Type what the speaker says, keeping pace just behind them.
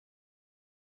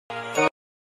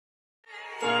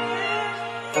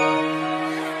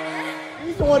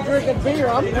someone drinking beer.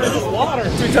 I'm drinking water. 2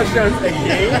 touchdowns a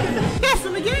game? Yes,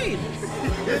 in the game.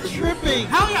 You're tripping.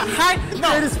 How high?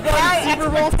 No, Greatest high Super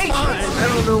Bowl expectations. I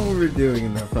don't know what we're doing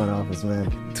in that front office,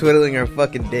 man. Twiddling our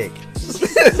fucking dick.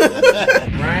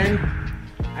 Ryan,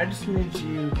 I just need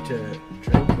you to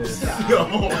drink this.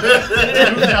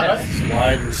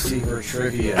 Wide receiver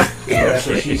trivia. That's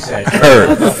what she said.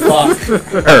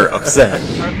 Upset.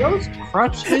 Are those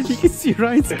crutches? You can see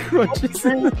Ryan's crutches.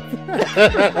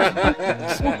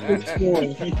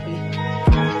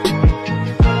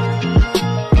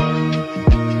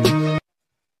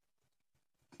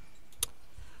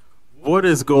 What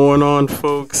is going on,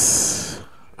 folks?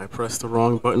 I pressed the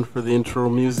wrong button for the intro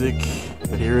music,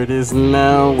 but here it is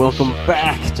now. Welcome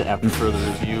back to After Further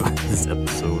Review. This is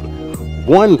episode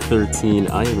 113.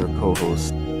 I am your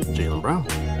co-host, Jalen Brown.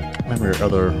 I'm your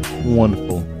other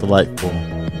wonderful, delightful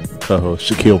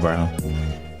co-host, Shaquille Brown.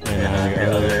 And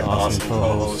your other awesome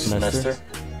co-host, Nestor.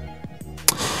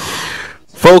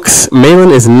 Folks, Malin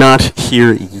is not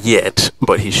here yet,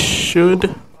 but he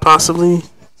should possibly,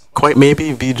 quite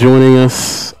maybe, be joining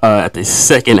us at the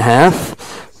second half.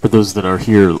 For those that are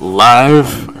here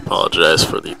live, I apologize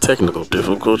for the technical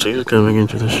difficulties coming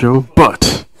into the show,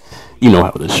 but you know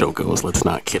how this show goes. Let's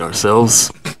not kid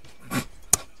ourselves.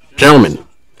 Gentlemen,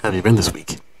 how have you been this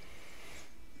week?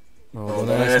 Well,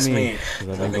 that's me.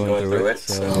 I've been going through it,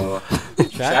 so...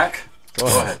 Shaq? Go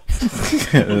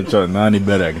ahead. Not any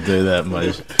better, I can tell you that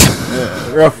much.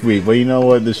 Yeah, rough week, but you know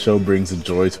what? This show brings a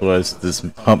joy to us, this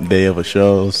hump day of a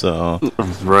show, so...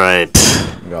 Right.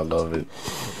 I love it.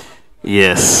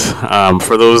 Yes.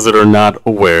 For those that are not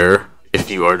aware, if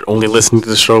you are only listening to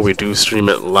the show, we do stream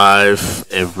it live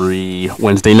every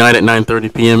Wednesday night at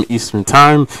 9:30 p.m. Eastern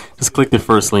Time. Just click the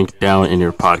first link down in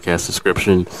your podcast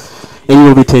description, and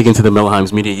you'll be taken to the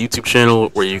Melheims Media YouTube channel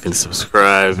where you can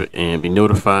subscribe and be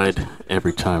notified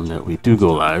every time that we do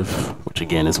go live, which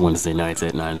again is Wednesday nights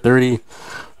at 9:30.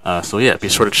 So yeah, be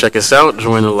sure to check us out,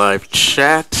 join the live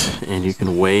chat, and you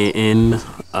can weigh in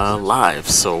live.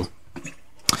 So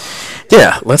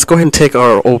yeah, let's go ahead and take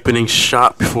our opening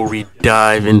shot before we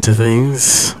dive into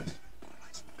things.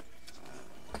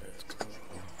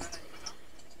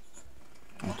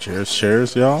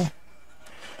 Cheers, y'all.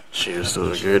 Cheers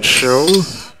to a good show.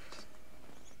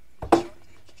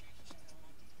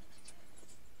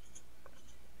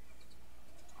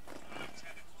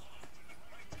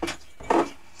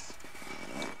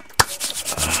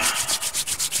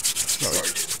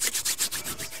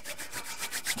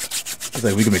 It's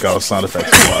like we can make all the sound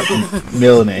effects while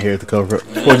nailing it here at the cover.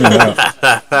 Pointing it out.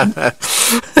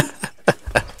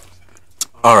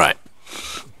 All right.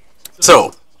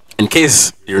 So, in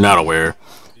case you're not aware,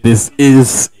 this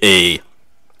is a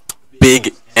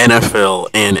big NFL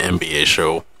and NBA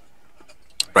show.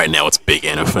 Right now it's big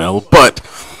NFL, but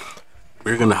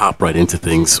we're going to hop right into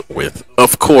things with,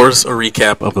 of course, a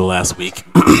recap of the last week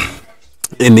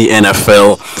in the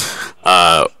NFL.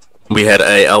 We had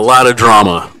a lot of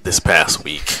drama this past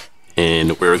week,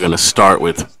 and we're going to start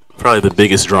with probably the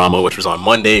biggest drama, which was on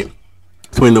Monday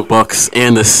between the Bucks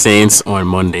and the Saints on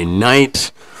Monday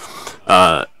night.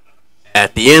 At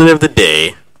the end of the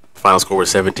day, final score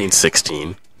was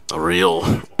 17-16, a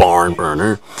real barn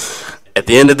burner. At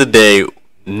the end of the day,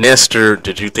 Nestor,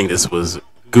 did you think this was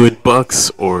good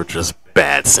Bucks or just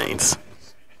bad Saints?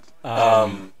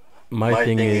 My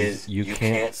thing is, you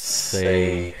can't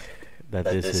say that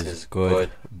this is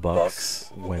good Bucks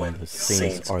when the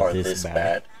Saints are this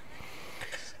bad.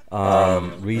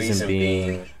 Reason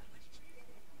being,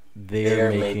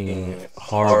 they're making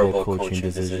horrible coaching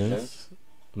decisions.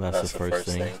 That's the first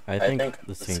thing. I think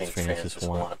the Saints fans just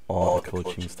want all the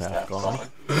coaching staff gone.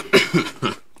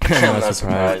 I'm not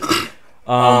surprised.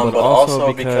 But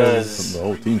also because The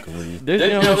whole team can leave.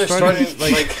 they're starting,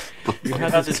 like, you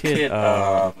had this kid,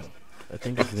 I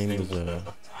think his name was, I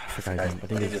forgot his name. I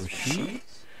think it was Rashid.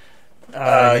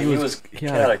 He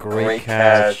had a great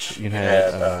catch. You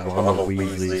had Ronald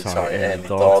Weasley, and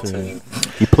Dalton.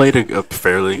 He played a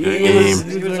fairly good game. He was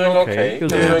doing okay. He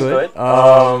was doing good.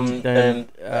 Then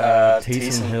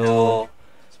Taysom Hill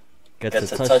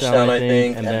gets a touchdown, I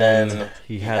think, and then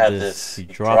he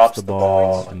drops the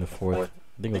ball in the fourth.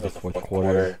 I think it was the fourth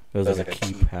quarter. There was like a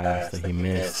key pass that he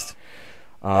missed.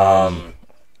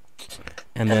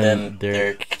 And then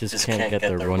they just can't get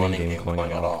their running game going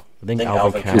at all. I think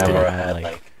Alvin Kamara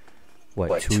had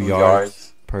like 2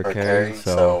 yards per carry,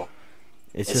 so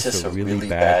it's just a really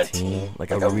bad team,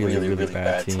 like a really, really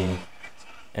bad team.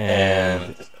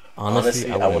 And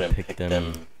honestly, I wouldn't pick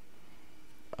them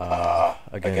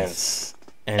against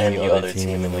any other team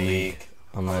in the league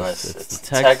unless it's the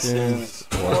Texans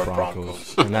or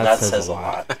Broncos, and that says a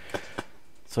lot.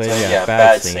 So yeah,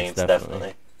 bad Saints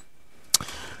definitely.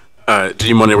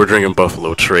 G Money, we're drinking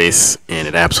Buffalo Trace, and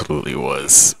it absolutely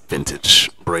was vintage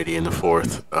Brady in the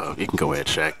fourth. You can go ahead,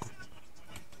 Shaq.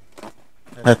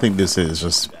 I think this is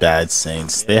just bad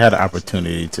Saints. They had an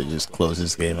opportunity to just close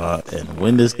this game out and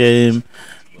win this game,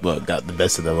 but got the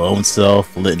best of their own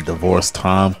self, letting Divorce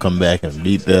Tom come back and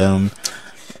beat them.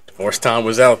 Divorce Tom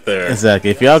was out there. Exactly.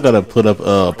 If y'all gotta put up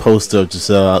a poster of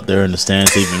Giselle out there in the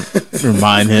stands to even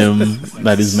remind him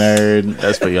that he's married,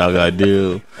 that's what y'all gotta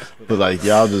do. But like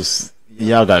y'all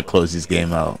gotta close this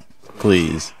game out,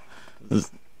 please.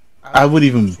 I would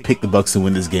even pick the Bucks to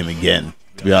win this game again.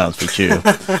 To be honest with you,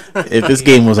 if this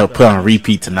game was put on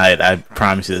repeat tonight, I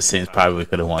promise you the Saints probably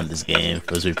could have won this game if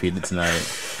it was repeated tonight.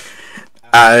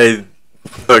 I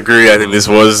agree. I think this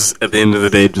was, at the end of the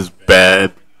day, just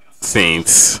bad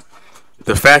Saints.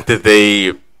 The fact that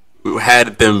they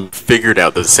had them figured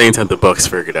out, the Saints had the Bucks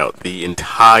figured out the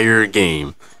entire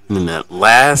game, and then that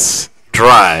last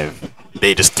drive,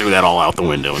 they just threw that all out the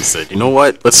window and said, you know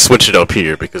what, let's switch it up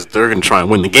here because they're going to try and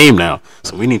win the game now,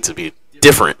 so we need to be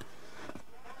different.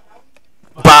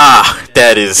 Bah,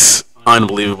 that is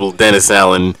unbelievable. Dennis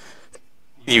Allen,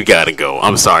 you gotta go.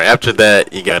 I'm sorry. After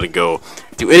that, you gotta go.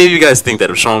 Do any of you guys think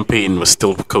that if Sean Payton was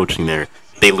still coaching there,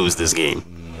 they lose this game?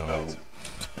 No.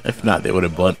 If not, they would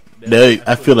have won.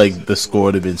 I feel like the score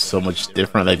would have been so much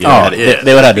different. Like they would have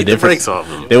had a different.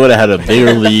 They would have had a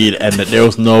bigger lead, and there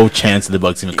was no chance of the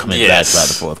Bucks even coming back by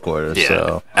the fourth quarter. Yeah,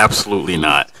 so absolutely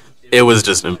not. It was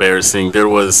just embarrassing. There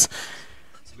was,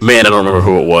 man, I don't remember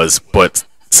who it was, but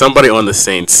somebody on the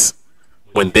Saints,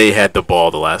 when they had the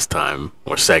ball the last time,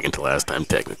 or second to last time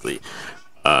technically,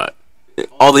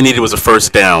 all they needed was a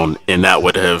first down, and that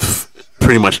would have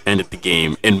pretty much ended the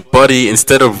game. And Buddy,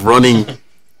 instead of running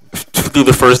through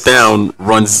the first down,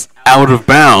 runs out of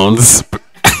bounds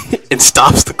and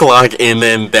stops the clock, and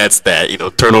then that's that.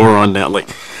 Turnover on down.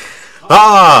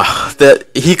 That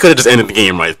he could have just ended the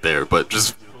game right there, but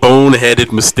just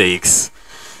boneheaded mistakes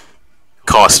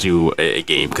cost you a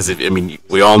game, because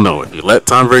we all know if you let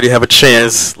Tom Brady have a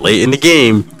chance late in the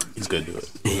game, he's gonna do it.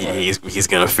 He's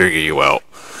gonna figure you out,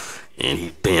 and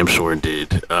he damn sure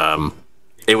did.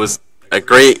 It was a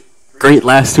great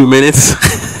last 2 minutes.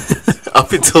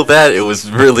 Up until that, it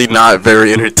was really not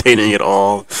very entertaining at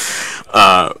all.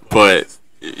 But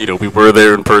we were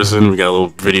there in person. We got a little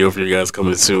video for you guys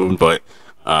coming soon. But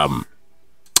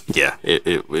yeah,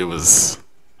 it was.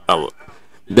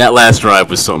 That last drive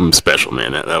was something special,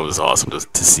 man. That was awesome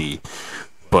to see.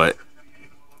 But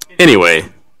anyway,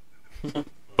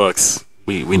 Bucks,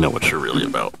 we know what you're really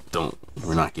about.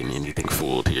 We're not getting anything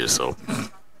fooled here. So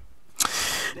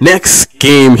next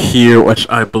game here, which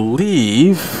I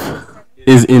believe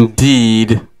is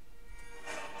indeed,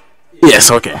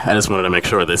 yes, okay. I just wanted to make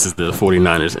sure this is the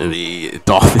 49ers and the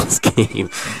Dolphins game.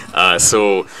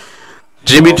 So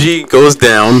Jimmy G goes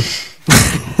down.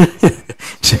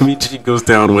 Jimmy G goes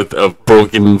down with a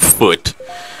broken foot.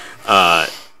 And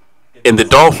the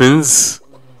Dolphins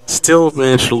still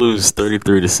managed to lose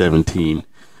 33-17.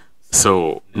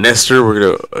 So, Nestor, we're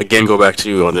going to again go back to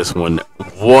you on this one.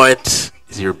 What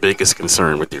is your biggest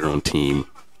concern with your own team?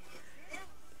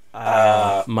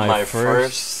 My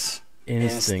first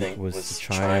instinct was to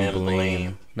try and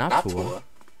blame not Tua,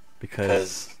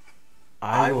 because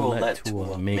I will let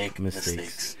Tua make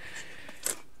mistakes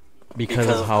because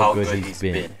of how good he's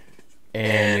been.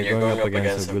 And you're going up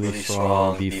against a really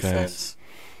strong defense.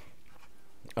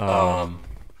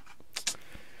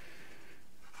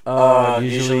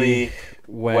 Usually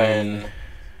when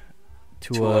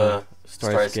Tua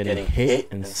starts getting hit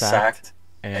and sacked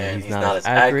and he's not as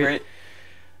accurate,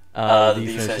 the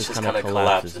defense just kind of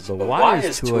collapses. But why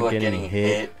is Tua getting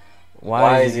hit?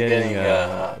 Why is he getting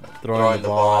throwing the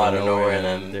ball out of nowhere,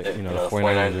 and then the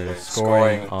 49ers are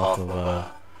scoring off of a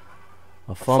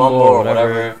fumble or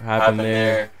whatever happened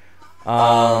there?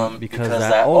 Because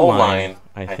that O-line,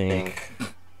 I think,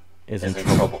 is in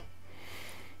trouble.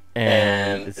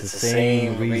 And it's the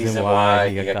same reason why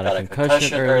he got a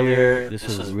concussion earlier. This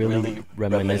was really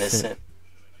reminiscent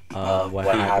of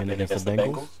what happened against the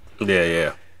Bengals.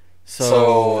 Yeah.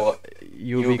 So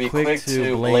you'll be quick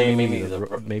to blame maybe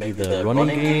the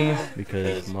running game,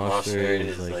 because Mostert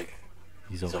is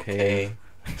he's okay.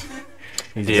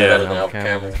 He's better than off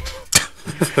camera.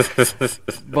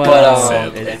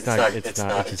 But it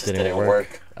just didn't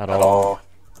work at all.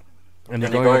 And they're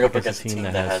going up against a team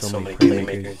that has so many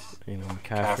playmakers,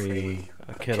 McCaffrey,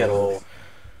 Kittle.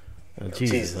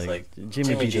 Jesus,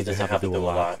 Jimmy G doesn't have to do a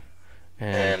lot.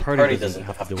 And Purdy doesn't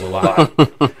have to do a lot.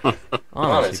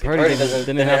 Honestly, Purdy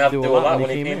didn't have to do a lot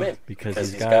when he came in, because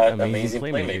he's got amazing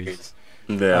playmakers.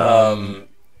 Yeah.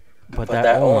 But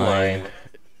that O-line,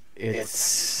 it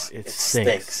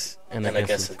stinks. And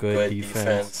against a good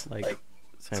defense like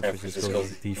San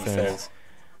Francisco's defense,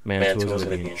 man, Tua's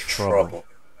gonna be in trouble.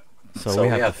 So we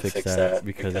have to fix that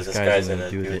because this guy's gonna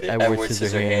do the Edward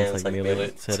Scissorhands, like Miller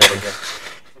said.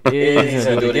 He's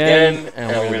gonna do it again,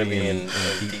 and we're gonna be in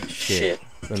deep shit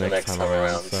the next time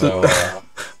around. So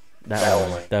that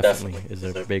one definitely is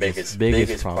our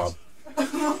biggest problem.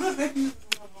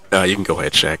 You can go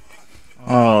ahead, Shaq.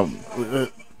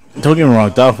 Don't get me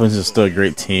wrong, Dolphins is still a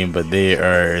great team, but they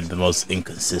are the most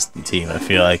inconsistent team. I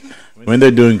feel like when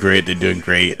they're doing great,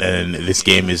 and this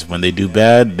game is when they do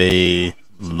bad, they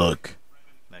look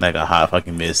like a hot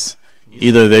fucking miss.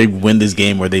 Either they win this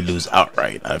game or they lose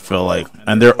outright. I feel like,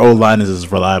 and their O line is as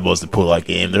reliable as the pull-out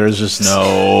game. There's just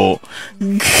no,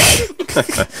 you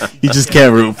just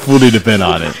can't fully depend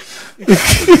on it.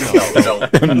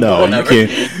 No, you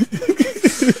can't.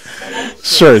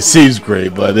 Sure, it seems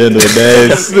great, but at the end of the day,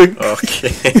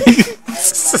 okay.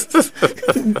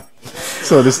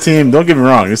 So this team, don't get me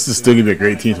wrong, this is still gonna be a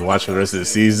great team to watch for the rest of the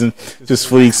season. Just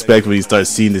fully expect when you start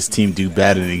seeing this team do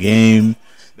bad in the game,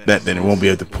 that then it won't be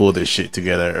able to pull their shit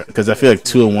together. Because I feel like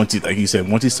Tua, once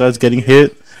you starts getting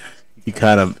hit, he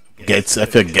kind of gets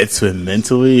to him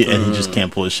mentally, and he just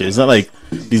can't pull his shit. It's not like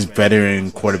these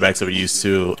veteran quarterbacks that we're used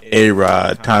to,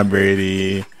 A-Rod, Tom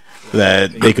Brady,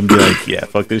 that they can be like, yeah,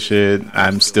 fuck this shit,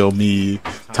 I'm still me.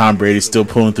 Tom Brady's still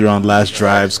pulling through on last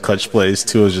drives, clutch plays.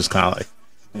 Tua's just kind of like,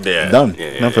 done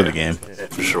for the game. Yeah,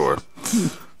 for sure.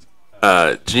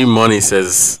 G Money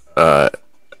says,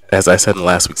 as I said in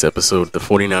last week's episode, the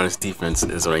 49ers defense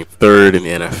is ranked 3rd in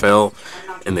the NFL,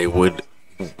 and they would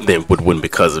win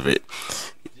because of it.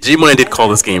 G Money did call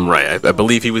this game right. I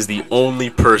believe he was the only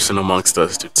person amongst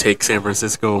us to take San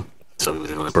Francisco, so he was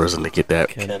the only person to get that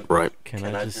right.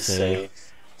 Can I just say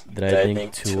that I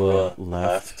think Tua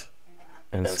left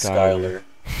and Skyler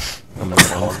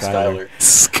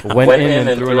went in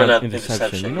and threw an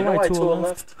interception. You know why Tua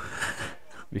left?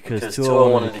 Because Tua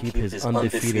wanted to keep his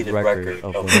undefeated record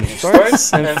of when he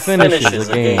starts and finishes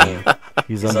a game,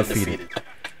 he's undefeated.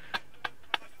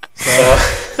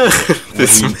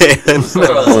 This man.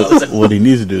 What he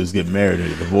needs to do is get married or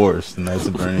divorced, and that's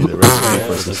burning the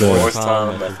rest of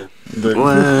the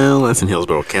Well, that's in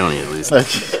Hillsborough County at least.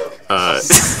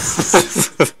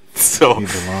 So he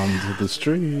belongs to the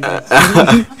street.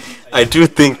 I do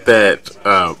think that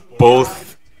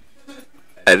both.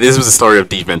 This was a story of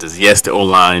defenses. Yes, the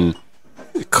O-line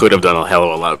could have done a hell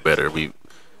of a lot better.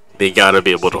 They gotta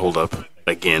be able to hold up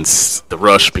against the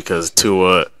rush because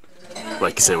Tua,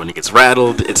 like you said, when he gets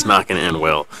rattled, it's not going to end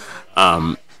well.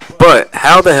 But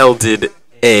how the hell did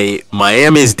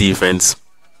Miami's defense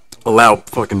allow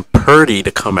fucking Purdy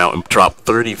to come out and drop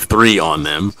 33 on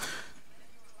them?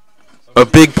 A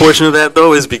big portion of that,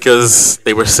 though, is because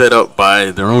they were set up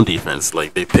by their own defense.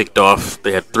 Like, they picked off,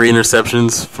 they had 3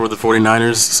 interceptions for the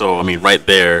 49ers. So, I mean, right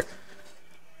there,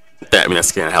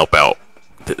 that's going to help out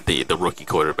the rookie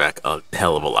quarterback a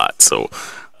hell of a lot. So,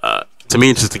 to me,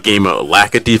 it's just a game of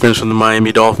lack of defense from the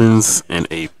Miami Dolphins and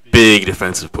a big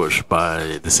defensive push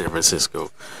by the San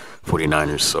Francisco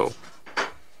 49ers. So,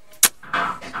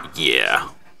 yeah.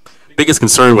 Biggest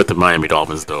concern with the Miami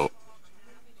Dolphins, though,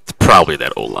 it's probably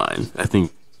that O-line. I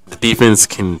think the defense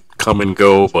can come and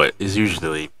go, but is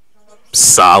usually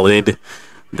solid.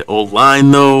 The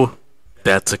O-line, though,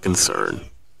 that's a concern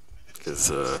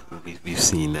because we've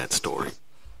seen that story.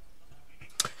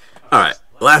 All right.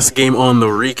 Last game on the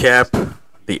recap,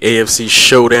 the AFC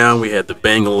showdown. We had the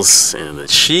Bengals and the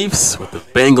Chiefs, with the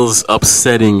Bengals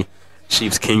upsetting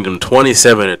Chiefs Kingdom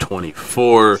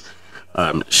 27-24.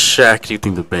 Shaq, do you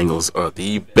think the Bengals are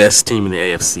the best team in the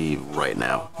AFC right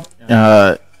now?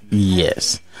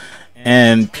 Yes.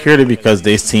 And purely because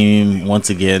they seem,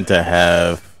 once again, to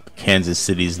have Kansas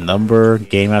City's number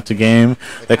game after game.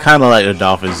 They're kind of like the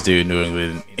Dolphins do New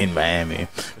England in Miami.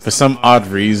 For some odd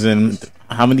reason,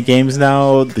 how many games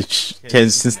now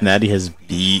Cincinnati has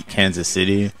beat Kansas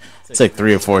City? It's like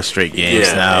 3 or 4 straight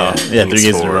games now. Yeah, 3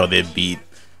 games in a row they beat.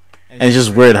 And it's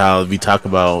just weird how we talk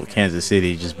about Kansas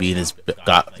City just being this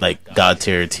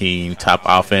god-tier team, top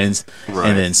offense, right,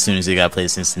 and then as soon as they got to play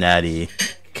Cincinnati,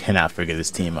 cannot figure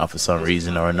this team out for some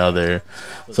reason or another.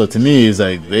 So to me, it's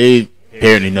like they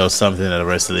apparently know something that the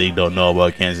rest of the league don't know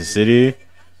about Kansas City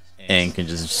and can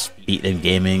just beat them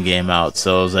game in, game out.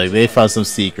 So it's like they found some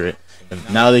secret.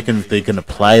 And now they can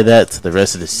apply that to the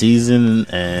rest of the season,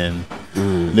 and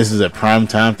this is a prime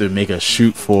time to make a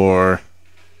shoot for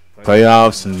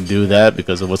playoffs and do that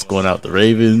because of what's going on with the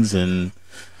Ravens. And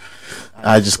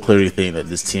I just clearly think that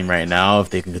this team right now, if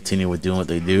they can continue with doing what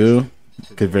they do,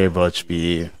 could very much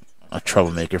be a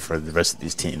troublemaker for the rest of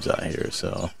these teams out here.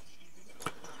 So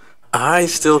I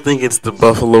still think it's the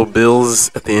Buffalo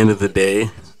Bills at the end of the day,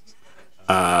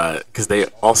 because they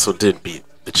also did beat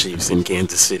the Chiefs in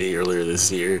Kansas City earlier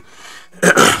this year.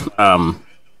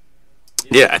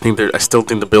 Yeah, I still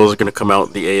think the Bills are going to come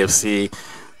out the AFC.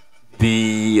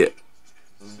 The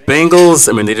Bengals,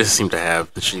 I mean, they just seem to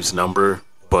have the Chiefs' number,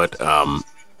 but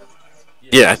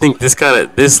yeah, I think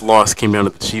this loss came down to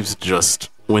the Chiefs just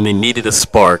when they needed a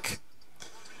spark.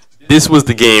 This was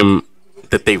the game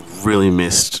that they really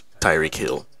missed Tyreek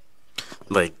Hill.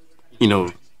 Like,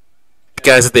 the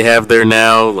guys that they have there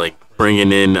now, like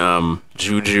bringing in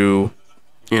Juju,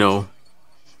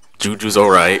 Juju's all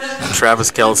right.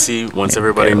 Travis Kelce, once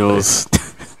everybody knows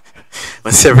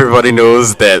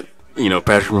that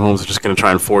Patrick Mahomes is just going to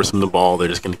try and force him the ball, they're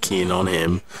just going to key in on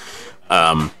him.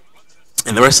 And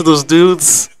the rest of those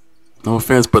dudes, no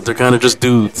offense, but they're kind of just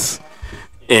dudes.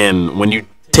 And when you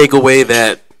take away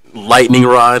that lightning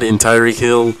rod in Tyreek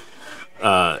Hill,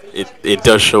 it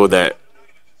does show that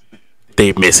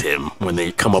they miss him when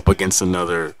they come up against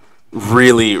another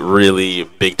really, really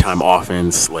big-time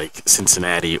offense like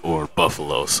Cincinnati or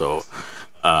Buffalo. So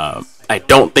I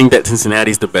don't think that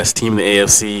Cincinnati's the best team in the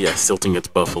AFC. I still think it's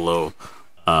Buffalo.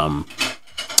 I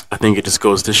think it just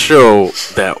goes to show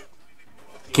that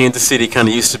Kansas City kind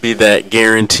of used to be that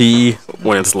guarantee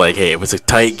when it's like, hey, if it's a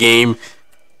tight game,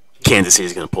 Kansas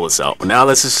City's going to pull this out. But now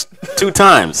that's just 2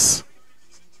 times.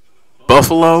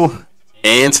 Buffalo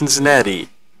and Cincinnati.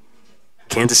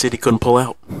 Kansas City couldn't pull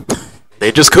out.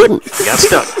 They just couldn't. They got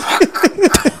stuck.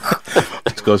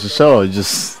 Just goes to show, you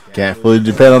just can't fully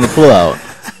depend on the pullout.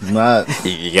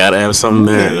 You got to have something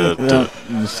there. You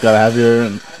just got to have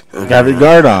your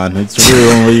guard on. It's really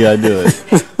the only way you got to do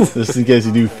it. Just in case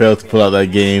you do fail to pull out that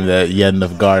game that you had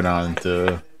enough guard on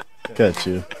to catch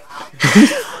you.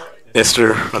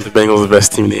 Esther, are the Bengals the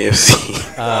best team in the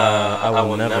AFC? I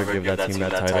will never give that team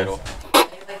that title.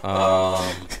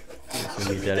 It's going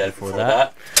to be dead before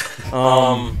that.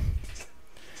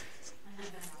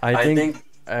 I think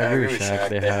I agree with Shaq.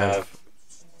 They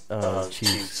have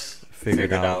Chiefs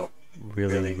figured out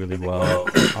really, really well.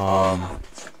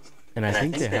 And I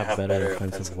think they have better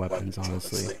offensive weapons,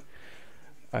 honestly.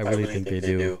 I really think they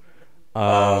do.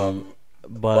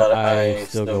 But I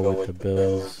still go with the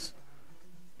Bills.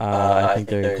 I think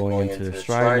they're going into their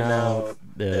stride now.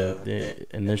 The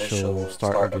initial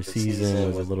start of the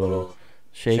season was a little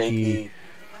shaky.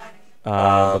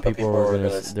 But people were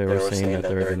saying that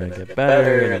they're gonna get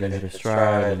better and then hit a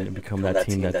stride and become that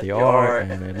team that they are,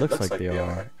 and it looks like they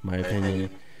are, in my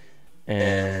opinion.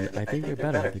 And I think they're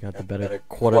better. They got the better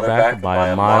quarterback by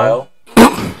a mile.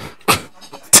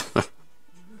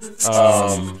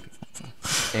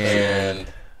 And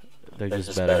they're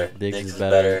just better. Diggs is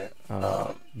better.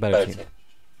 Better team.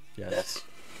 Yes.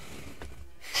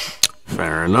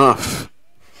 Fair enough.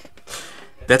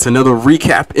 That's another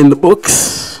recap in the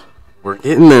books. We're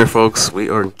getting there, folks. We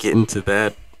are getting to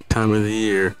that time of the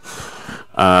year.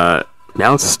 Now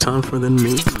it's time for the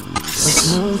news.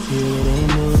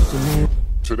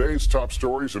 Today's top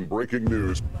stories and breaking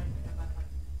news.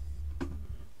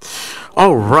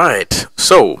 All right.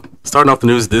 So, starting off the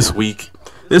news this week.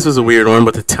 This was a weird one,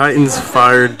 but the Titans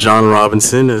fired John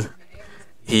Robinson.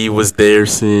 He was there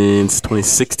since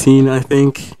 2016, I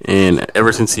think. And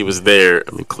ever since he was there,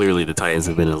 I mean, clearly the Titans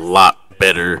have been a lot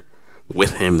better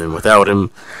with him than without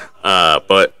him.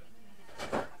 But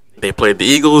they played the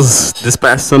Eagles this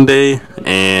past Sunday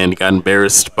and got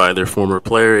embarrassed by their former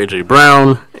player, A.J.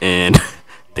 Brown. And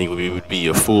I think we would be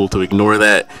a fool to ignore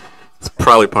that. It's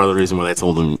probably part of the reason why they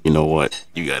told him, you know what,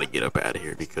 you got to get up out of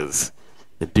here because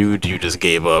the dude you just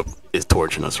gave up is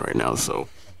torching us right now. So,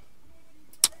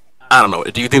 I don't know.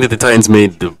 Do you think that the Titans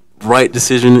made the right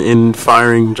decision in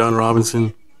firing John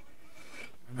Robinson?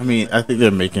 I mean, I think they're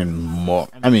making more.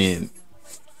 I think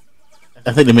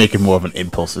they're making more of an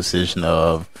impulse decision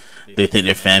of they think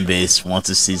their fan base wants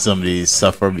to see somebody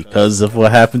suffer because of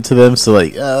what happened to them. So,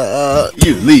 like,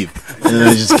 you leave. And then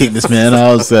they just kick this man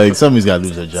out. It's like, somebody's got to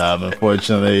lose their job.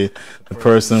 Unfortunately, the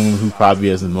person who probably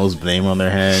has the most blame on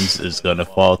their hands is going to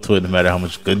fall to it no matter how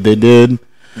much good they did.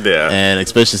 Yeah. And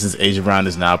especially since A.J. Brown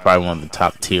is now probably one of the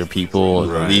top tier people in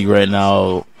the league right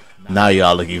now. Now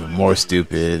y'all look even more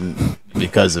stupid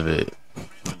because of it.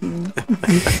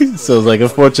 So it's like,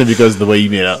 unfortunate because of the way you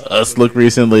made us look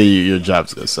recently, your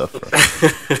job's gonna suffer.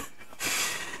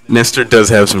 Nestor does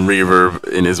have some reverb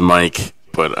in his mic,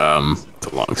 but it's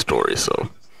a long story, so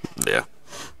yeah.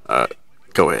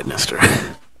 Go ahead, Nestor.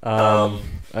 I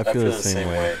feel the same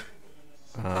way.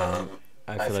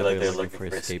 I feel like they're looking for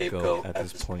a scapegoat at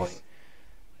this point,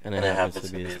 and it happens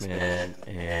to be this man.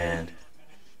 And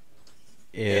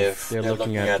if they're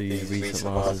looking at these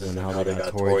recent losses and how they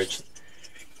got torched,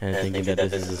 and thinking that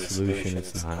this is a solution.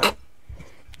 It's not.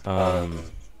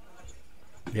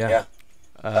 Yeah.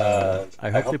 I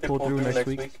hope they pull through next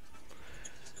week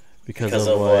because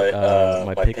of what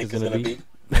my pick is gonna be.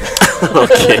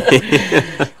 Okay.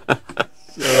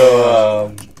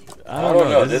 So I don't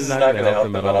know. This is not gonna help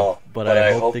them at all. But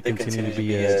I hope they continue to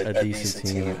be a decent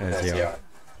team as they are.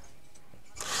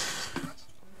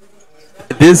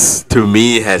 This, to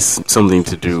me, has something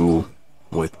to do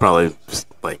with probably,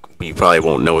 like, we probably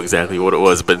won't know exactly what it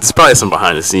was, but it's probably some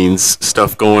behind-the-scenes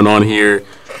stuff going on here,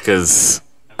 because,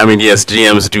 I mean, yes,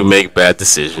 GMs do make bad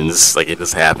decisions, like, it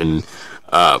does happen,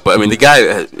 but, I mean, the guy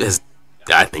has,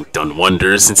 I think, done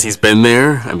wonders since he's been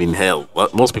there. I mean, hell,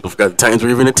 most people forgot the Titans were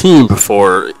even a team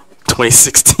before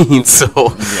 2016, so,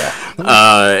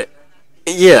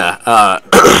 it's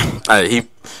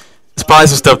probably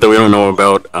some stuff that we don't know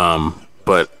about,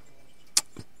 but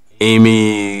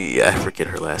Amy, I forget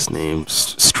her last name,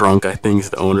 Strunk, I think,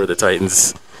 is the owner of the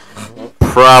Titans.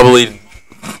 Probably,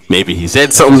 maybe he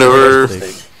said something to her.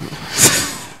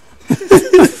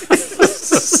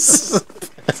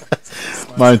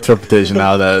 My interpretation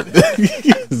how that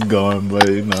is going, but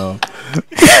you know.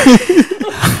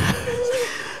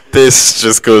 This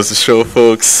just goes to show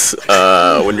folks,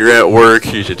 when you're at work,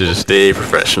 you should just stay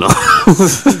professional.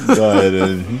 Go ahead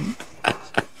and.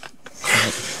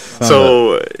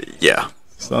 So, yeah.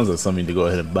 Sounds like something to go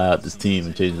ahead and buy out this team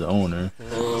and change the owner.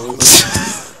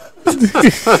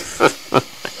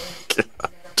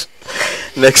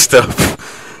 Next up,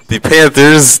 the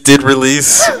Panthers did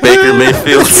release Baker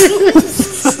Mayfield.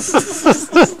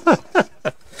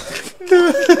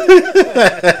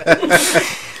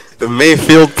 The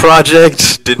Mayfield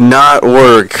project did not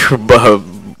work, but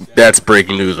that's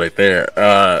breaking news right there.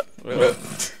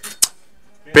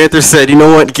 Panthers said, you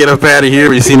know what, get up out of here.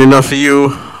 We've seen enough of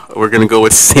you. We're going to go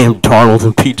with Sam Darnold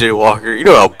and P.J. Walker. You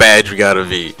know how bad you got to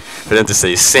be for them to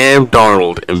say Sam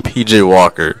Darnold and P.J.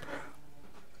 Walker.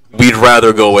 We'd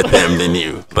rather go with them than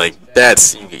you. Like,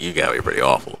 that's, you got to be pretty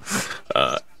awful.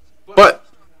 But,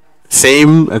 I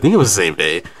think it was the same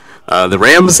day, the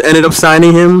Rams ended up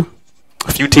signing him.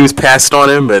 A few teams passed on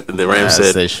him, but the Rams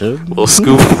said, they should. We'll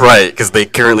scoop, right, because they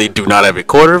currently do not have a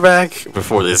quarterback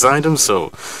before they signed him,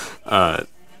 so,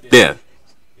 yeah,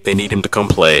 they need him to come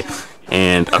play.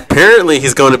 And apparently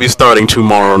he's going to be starting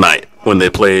tomorrow night when they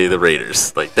play the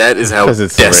Raiders. Like, that is how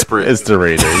desperate. It's the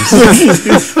Raiders.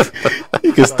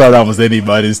 You can start almost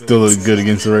anybody and still look good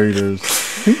against the Raiders.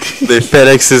 They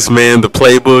FedEx this man the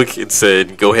playbook. It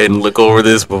said, go ahead and look over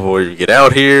this before you get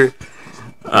out here.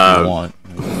 Do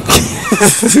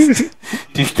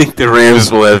you think the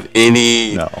Rams will have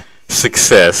any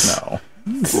success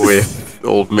with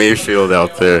old Mayfield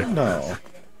out there? No.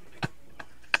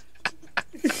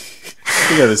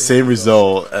 We got the same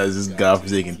result as this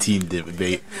godforsaken team did with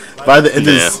Bate. By the end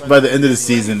of the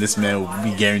season, this man will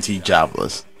be guaranteed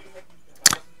jobless.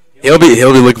 He'll be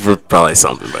looking for probably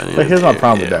something by then. But here's my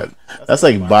problem with that. That's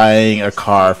like buying a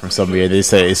car from somebody. They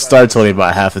say it starts only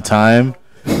about half the time,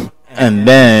 and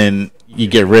then you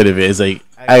get rid of it. It's like,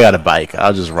 I got a bike.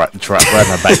 I'll just ride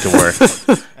my bike to work,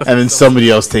 and then somebody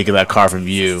else taking that car from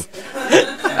you.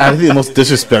 I think the most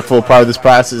disrespectful part of this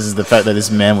process is the fact that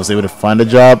this man was able to find a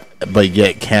job, but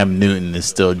yet Cam Newton is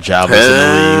still jobless in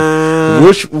the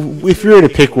league. If you were to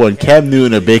pick one, Cam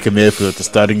Newton or Baker Mayfield to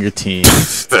starting your team.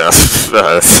 I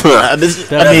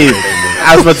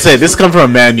was about to say, this comes from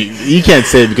a man, you can't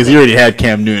say it because you already had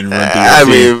Cam Newton run through your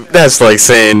team. Mean, that's like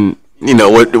saying, you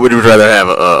know, would you rather have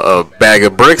a bag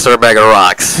of bricks or a bag of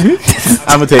rocks?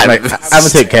 I'm gonna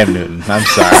take Cam Newton. I'm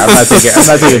sorry.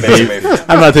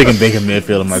 I'm not taking Baker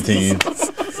Mayfield on my team.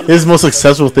 His most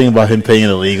successful thing about him playing in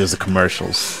the league was the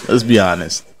commercials. Let's be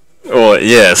honest. Well,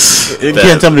 yes. You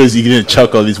can't tell me you didn't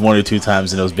chuckle at least 1 or 2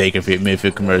 times in those Baker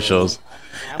Mayfield commercials.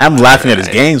 I'm laughing at his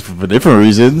games for different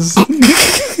reasons.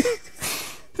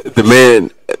 The man.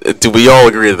 Do we all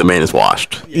agree that the man is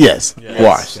washed? Yes.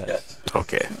 Washed. Yes.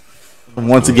 Okay.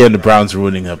 Once again, the Browns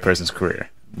ruining a person's career,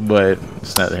 but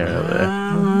it's not here nor there.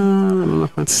 I don't know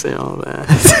if I'd say all that.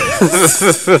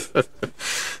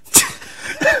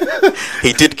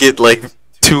 He did get like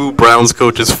 2 Browns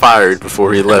coaches fired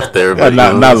before he left there. But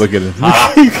not look at him.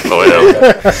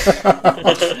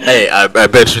 Hey, I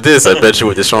bet you this. I bet you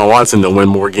with Deshaun Watson, they'll win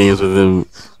more games with him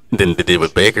than they did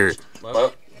with Baker.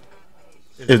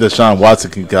 If Deshaun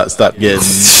Watson can stop getting.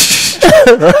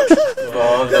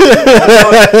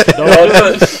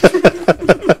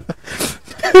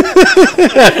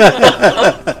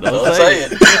 Don't say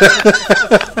it.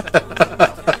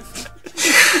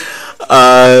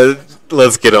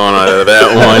 Let's get on out of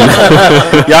that one.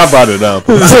 Y'all brought it up.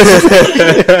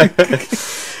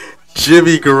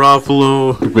 Jimmy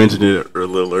Garoppolo, we mentioned it a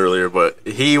little earlier, but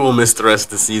he will miss the rest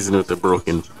of the season with a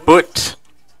broken foot.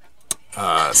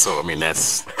 So I mean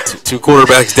that's two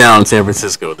quarterbacks down. San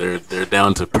Francisco. They're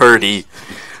down to Purdy,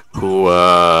 who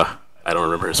I don't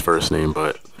remember his first name,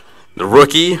 but the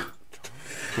rookie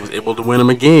was able to win him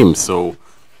a game. So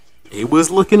it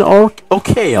was looking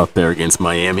okay out there against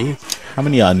Miami. How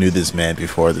many of y'all knew this man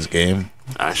before this game?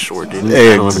 I sure didn't.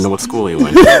 I don't even know what school he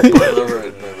went to. But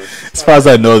As far as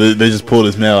I know, they just pulled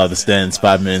his man out of the stands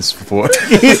 5 minutes before.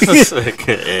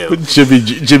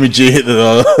 Jimmy G hit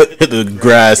the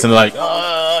grass and like,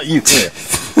 you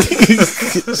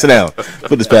sit down,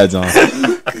 put his pads on.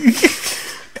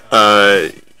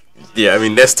 Yeah, I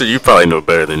mean Nestor, you probably know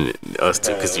better than us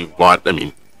too, because you watched. I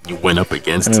mean, you went up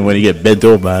against. I mean, when you get bent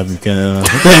over by him, you can.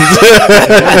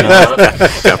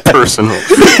 Got personal.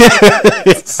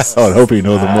 I would hope you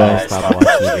know them well. I stopped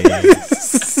watching the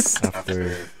games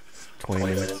after 20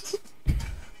 minutes.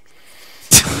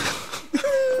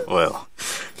 Well,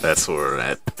 that's where we're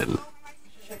at. And,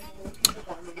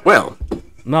 well,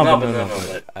 No.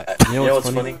 You know what's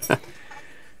funny?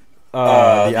 The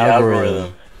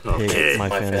algorithm picked Okay. my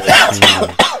fantasy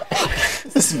team.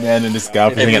 This man and this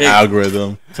guy playing an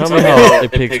algorithm. Tell me how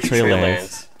it picked Trey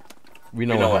Lance. We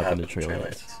know what happened to Trey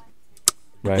Lance.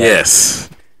 Right? yes.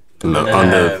 On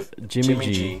the Jimmy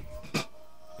G.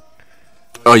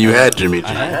 oh, you had Jimmy G.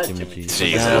 I had Jimmy G.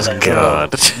 Jesus Now,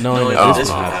 God. knowing Oh. that this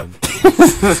would happen.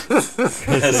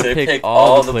 Because they picked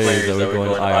all the players that were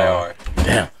going IR.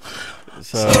 Damn.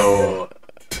 So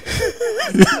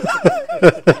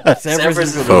San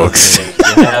Francisco Folks.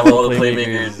 you have all the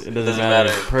playmakers. It doesn't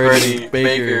matter. Purdy,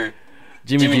 Baker,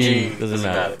 Jimmy G. Doesn't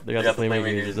matter. They got the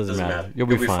playmakers. It doesn't matter. You'll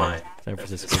be fine. San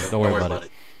Francisco. Don't worry about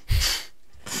it.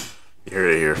 You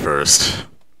heard it here first.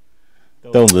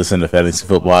 Don't listen to fantasy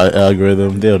football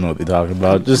algorithm. They don't know what they're talking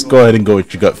about. Just go ahead and go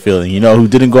with your gut feeling. You know who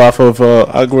didn't go off of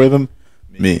algorithm?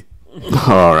 Me.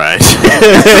 All right.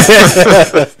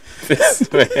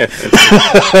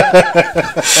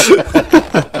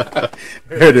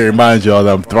 Here to remind y'all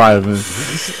that I'm thriving.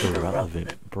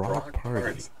 Irrelevant. Brock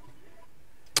Purdy.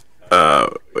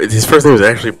 His first name was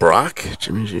actually Brock.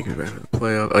 Jimmy G could back for the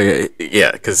playoff. Oh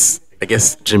yeah, because I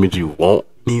guess Jimmy G won't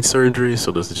need surgery,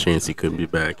 so there's a chance he could be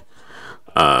back.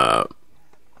 Yeah,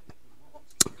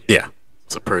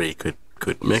 so Purdy could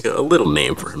make a little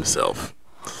name for himself.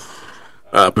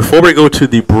 Before we go to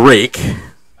the break,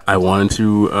 I wanted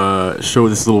to show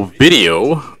this little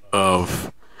video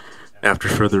of after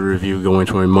further review going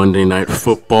to a Monday Night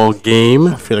Football game.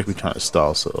 I feel like we're trying to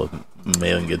stall so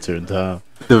Malin gets here in time.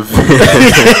 That's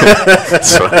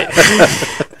right.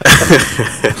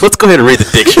 Let's go ahead and read the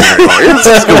dictionary.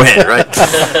 Let's go ahead, right?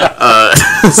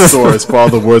 Source for all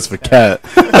the words for cat.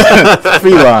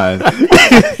 Feline.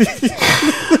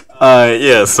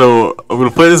 Yeah, so I'm going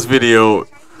to play this video.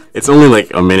 It's only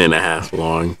like a minute and a half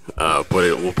long, but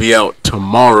it will be out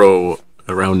tomorrow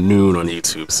around noon on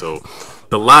YouTube. So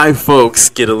the live folks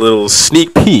get a little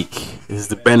sneak peek. This is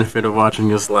the benefit of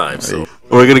watching us live. So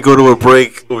we're going to go to a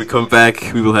break. When we come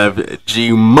back, we will have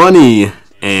G Money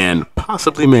and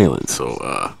possibly Malin.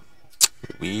 So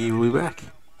we will be back.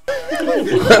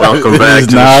 Welcome back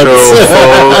to the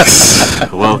show,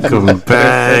 folks. Welcome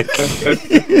back.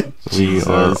 We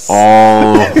are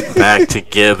all back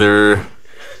together,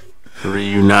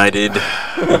 reunited.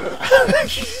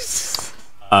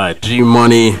 G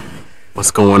Money,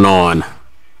 what's going on?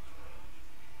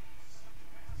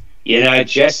 You know,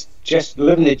 just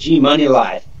living the G Money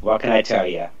life. What can I tell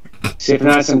you? Sipping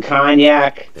on some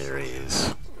cognac, There he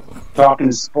is.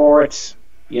 talking sports.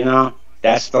 You know,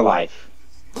 that's the life.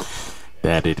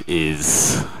 That it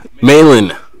is.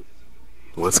 Malin,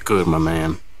 what's good, my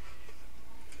man?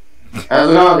 How's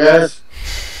it going, guys?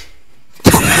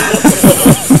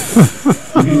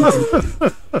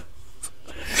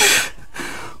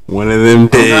 One of them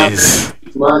days.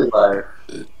 My life,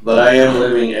 but I am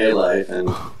living a life and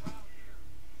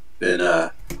been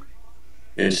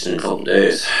interesting couple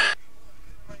days. How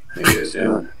you guys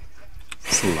doing?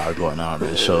 There's a lot going on in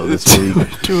this show this week.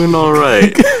 Doing all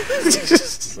right.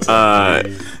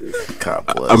 God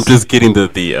bless. I'm just getting the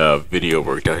video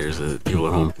worked out here so that people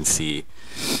at home can see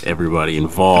everybody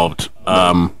involved.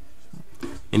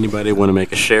 Anybody want to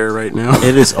make a share right now?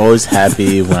 It is always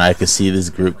happy when I can see this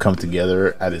group come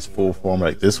together at its full form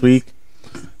like this week.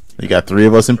 We got 3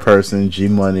 of us in person. G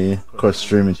Money, of course,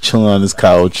 streaming, chilling on his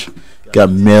couch.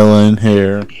 Got Malin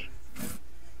here.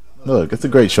 Look, it's a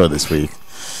great show this week.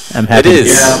 I'm happy. It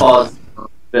is. Yeah, I'm a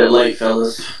bit late,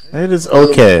 fellas. It is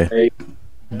okay.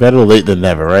 Better late than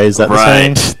never, right? Is that the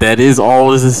Right. saying? That is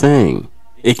all is the saying.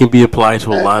 it can be applied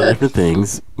to a lot of different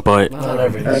things, but Not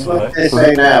everything. That's what they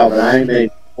say now, but I ain't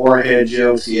made forehead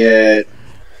jokes yet.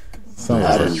 Some of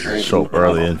us show up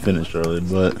early and finish early,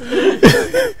 but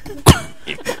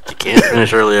you can't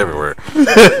finish early everywhere. Did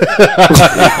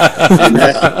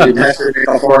Nestor make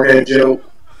a forehead joke?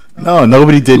 no,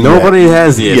 nobody did. Nobody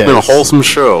has yet. It's been a Yes. wholesome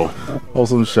show.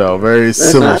 Wholesome show, very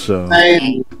civil show.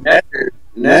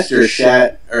 Nestor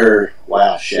shat.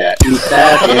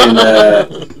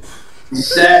 He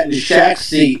sat in Shaq's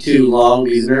seat too long.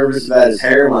 He's nervous about his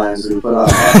hairline, so he put on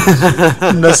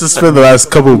hats. Nessa spent the last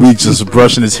couple of weeks just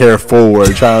brushing his hair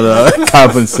forward, trying to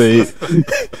compensate.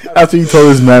 After he told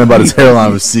his man about his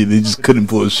hairline receipt, he just couldn't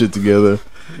pull his shit together.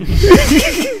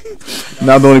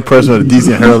 Now the only person with a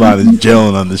decent hairline is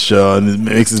Jalen on the show, and it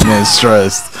makes his man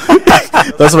stressed.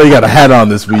 That's why he got a hat on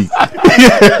this week.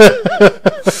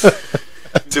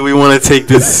 Do we want to take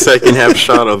this second half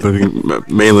shot of the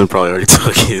Malin probably already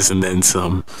took his and then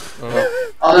some?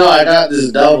 Oh no, I got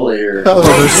this double here. Not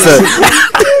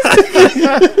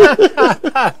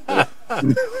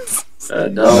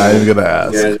even gonna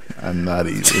ask. Yeah. I'm not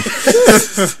easy.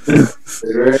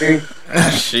 Ready?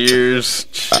 Cheers.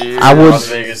 I would. Las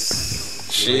Vegas.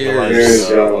 Cheers.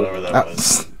 Whatever that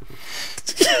was.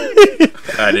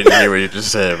 I didn't hear what you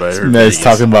just said, but I heard Ned's Vegas.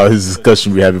 talking about his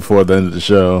discussion we had before the end of the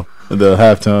show, the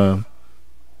halftime.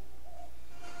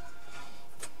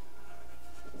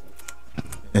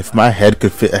 If my head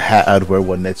could fit a hat, I'd wear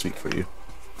one next week for you.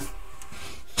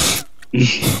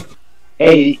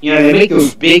 Hey, they make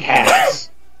those big hats.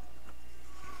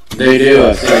 They do.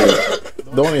 I've seen it.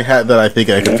 The only hat that I think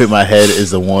I can fit my head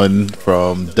is the one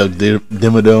from Doug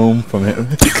Dimmadome from him.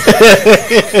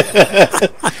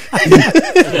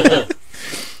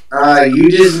 You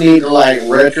just need to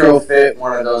retrofit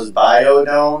one of those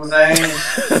biodome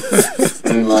things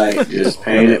and just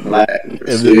paint it black and put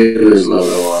Steelers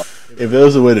logo on. If there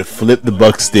was a way to flip the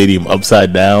Bucs Stadium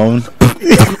upside down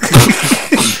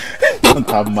on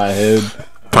top of my head,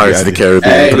 Pirates of the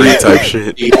Caribbean 3 type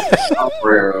shit.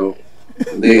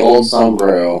 The old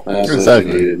sombrero. That's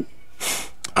Exactly. what we needed.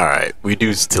 Alright, we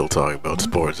do still talk about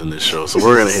sports in this show, so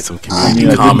we're going to hit some I community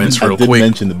mean, comments I real did quick.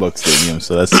 mention the Bucs Stadium,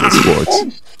 so that's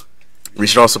sports. We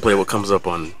should also play what comes up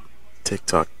on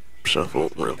TikTok Shuffle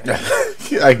real quick.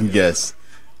 I can guess.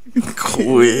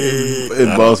 Quick. It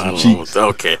involves some cheeks.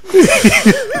 Okay.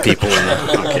 People in the...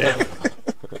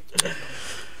 Okay.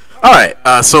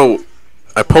 Alright, so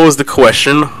I posed the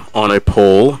question on a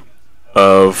poll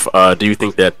of do you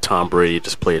think that Tom Brady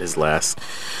just played his last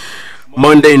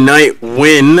Monday night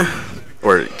win,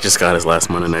 or just got his last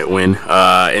Monday night win,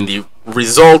 and the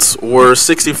results were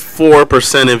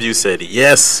 64% of you said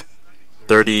yes,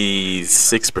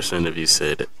 36% of you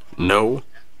said no.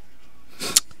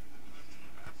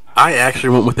 I actually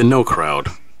went with the no crowd.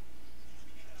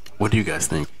 What do you guys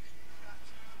think?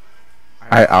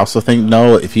 I also think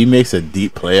no. If he makes a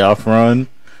deep playoff run,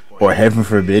 or heaven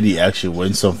forbid he actually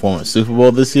wins some form of Super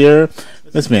Bowl this year,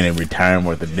 this man ain't retiring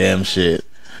worth a damn shit.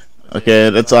 Okay,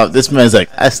 that's all. This man's like,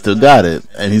 I still got it,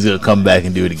 and he's gonna come back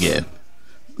and do it again.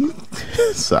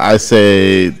 So I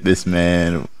say this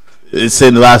man. It's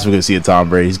saying the last we're gonna see a Tom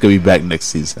Brady. He's gonna be back next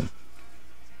season.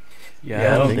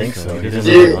 Yeah, I don't think so. He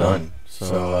doesn't look done.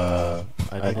 So,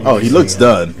 I think Oh, he looks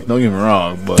done. Don't get me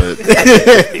wrong, but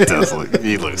He does look.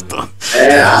 He looks done.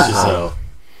 So,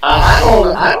 I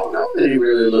don't know that he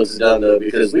really looks done though,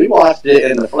 because we watched it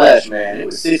in the flesh, man. It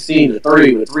was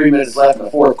 16-3 with 3 minutes left in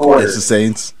the fourth quarter, it's the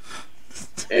Saints.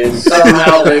 and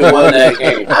somehow they won that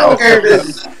game. I don't care if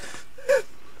this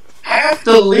half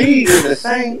the league are the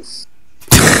Saints.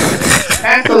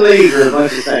 Half the league are a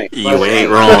bunch of Saints. You ain't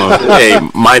wrong. Hey,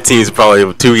 my team's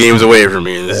probably 2 games away from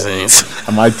me in the Saints.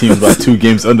 My team's about 2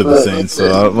 games under the Saints.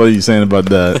 So what are you saying about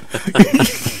that?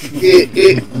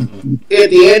 At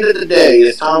the end of the day,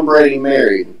 is Tom Brady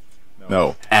married?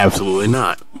 No. Absolutely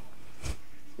not.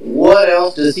 What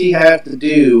else does he have to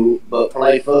do but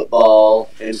play football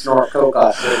and snort coke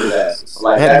off his asses?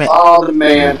 That's all the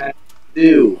man has to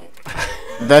do.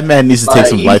 That man needs to take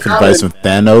some life advice from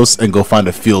Thanos and go find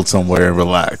a field somewhere and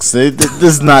relax. It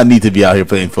does not need to be out here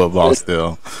playing football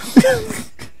still.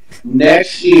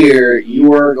 Next year,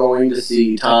 you are going to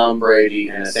see Tom Brady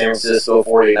and a San Francisco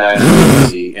 49ers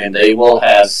jersey, and they will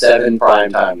have 7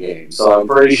 primetime games. So I'm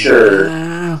pretty sure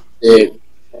they've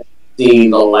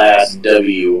seen the last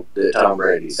W that Tom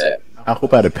Brady's had. I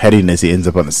hope out of pettiness he ends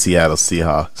up on the Seattle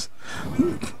Seahawks.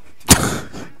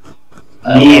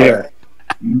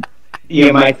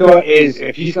 Yeah, my thought is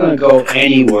if he's going to go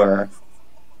anywhere,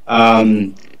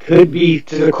 could be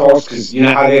to the Colts because you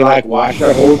know how they watch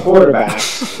their whole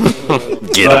quarterbacks.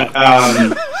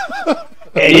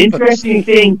 An interesting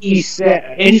thing he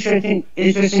said.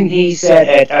 Interesting he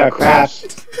said at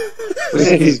Kraft's. Was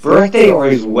it his birthday or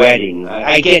his wedding?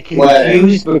 I get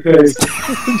confused because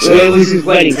it was his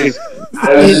wedding. Because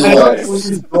I thought it was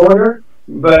his daughter,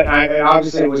 but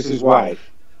obviously it was his wife.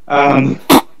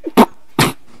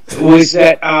 Was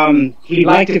that he'd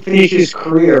like to finish his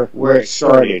career where it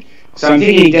started. So I'm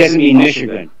thinking he doesn't mean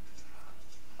Michigan.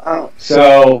 Oh.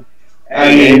 So,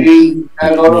 I mean, maybe I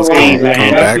don't know. Come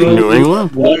back to New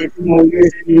England. 1 or 2 more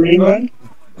years in New England.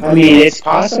 I mean, it's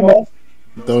possible.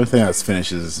 The only thing that's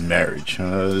finished is his marriage.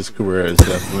 His career is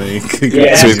definitely.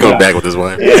 Yeah, So he's going back with his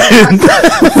wife. He's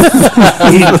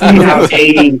now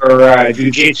dating her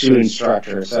jiu-jitsu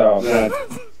instructor. So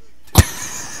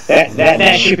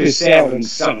that ship has sailed and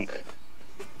sunk.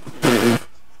 And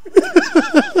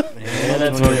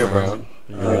Antonio Brown,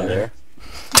 you're there.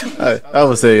 I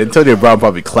would say Antonio Brown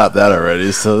probably clapped that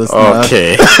already. So that's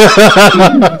Okay. I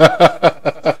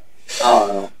don't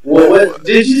know. What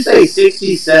did you say?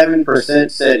 67%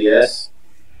 said yes.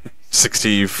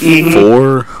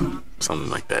 64, something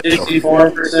like that.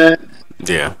 64%.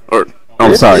 Yeah. Or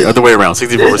I'm sorry, other way around.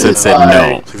 64% said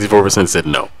no. 64% said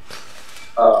no.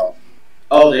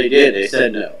 Oh, they did. They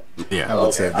said no. Yeah. I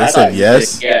would say if they said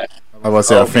yes. Yeah. I would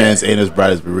say our fans ain't as bright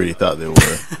as we really thought they were.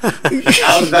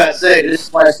 I was about to say, this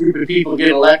is why stupid people get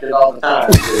elected all the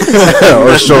time.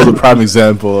 Or show the prime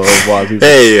example of why people.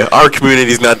 Hey, our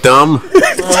community's not dumb. They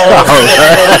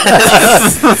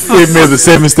made the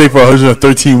same mistake for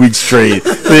 113 weeks straight.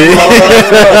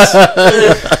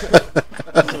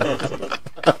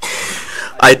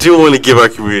 I do want to give our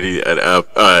community a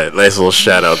nice little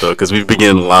shout out though, because we've been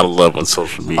getting a lot of love on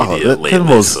social media lately. They're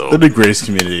the greatest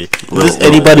community. If there's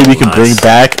anybody we can bring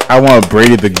back, I want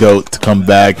Brady the GOAT to come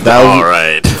back. All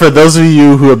right. For those of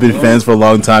you who have been fans for a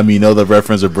long time, you know the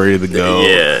reference of Brady the GOAT.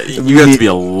 Yeah, you have to be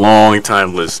a long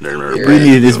time listener. We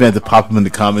needed this man to pop him in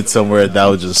the comments somewhere. That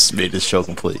would just make this show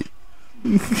complete.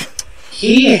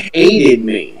 He hated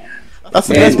me. That's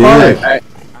the best part.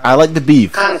 I like the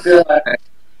beef. I kind of feel like I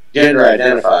gender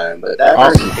identifying, but that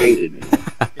person hated me.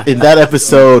 In that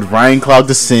episode, Ryan clogged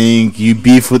the sink. You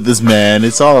beef with this man.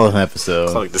 It's all an episode.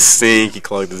 He clogged the sink. He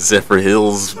clogged the Zephyr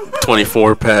Hills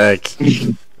 24 pack.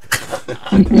 And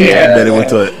then it went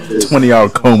to a 20-hour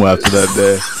coma after that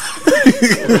day.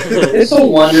 It's a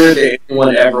wonder that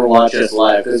anyone ever watch us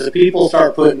live, because if people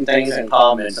start putting things in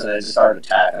comments and they just start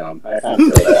attacking them, I kind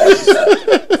of feel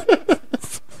that.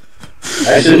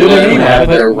 I should even have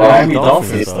their Miami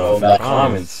Dolphins though in the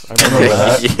comments. I remember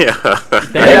that. Yeah.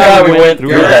 Thank God we went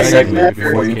through that segment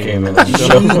before you came in the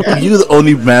show. You're the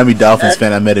only Miami Dolphins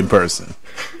fan I met in person.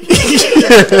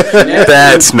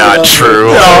 That's not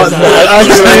true. No,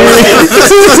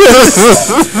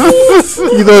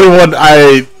 you're the only one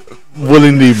I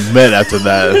willingly met after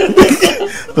that.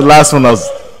 The last one I was.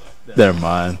 Never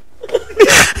mind.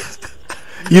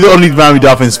 You're the only Miami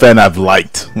Dolphins fan I've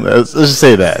liked. Let's just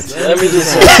say that. Let me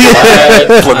just say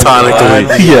platonically.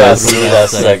 Yes.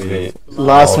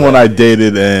 Last one I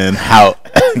dated and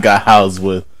got housed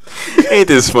with. Ain't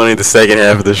this funny? The second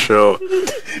half of the show.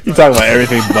 You talking about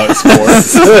everything but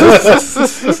sports.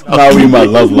 Now we in my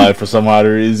love life for some odd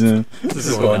reason. This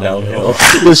is going downhill.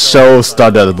 This show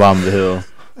started at the bottom of the hill.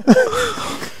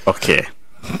 Okay.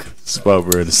 It's about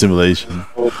we're in a simulation.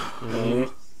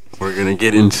 We're gonna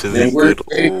get into the good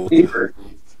old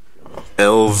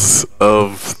L's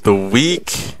of the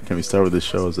week. Can we start with the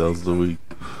show as L's of the week?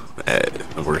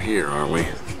 We're here, aren't we?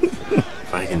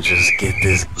 If I can just get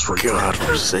this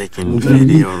godforsaken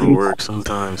video to work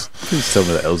sometimes. Some of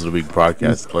the L's of the week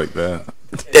podcasts like that.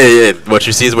 Yeah. What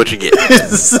you see is what you get.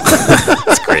 That's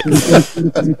great.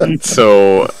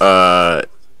 So,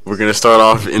 we're gonna start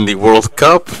off in the World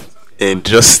Cup, and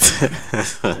just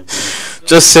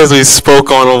as we spoke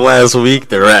on them last week,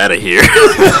 they're out of here.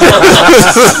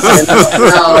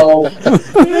 No,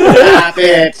 stop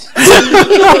it.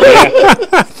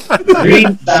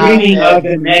 Dreaming of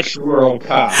the next World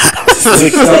Cup,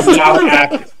 which comes out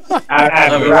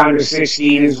after round of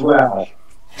 16 as well.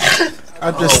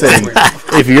 I'm just saying,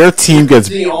 if your team gets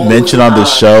mentioned on the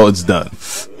show, it's done.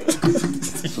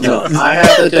 No, I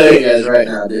have to tell you guys right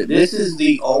now that this is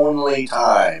the only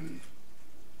time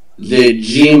that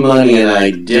G Money and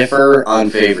I differ on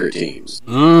favorite teams.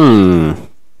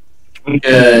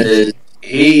 Because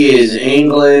he is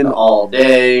England all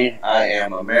day, I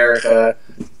am America,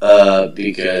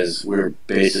 because we're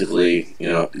basically,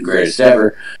 the greatest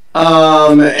ever.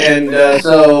 But,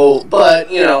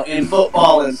 in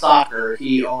football and soccer,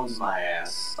 he owns my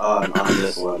ass on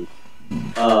this one.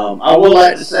 I would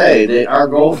like to say that our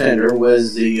goaltender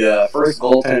was the first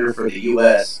goaltender for the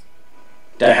U.S.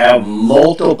 to have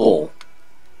multiple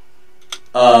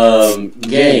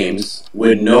games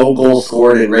with no goal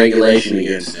scored in regulation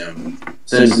against them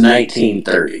since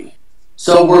 1930.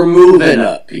 So we're moving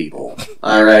up, people.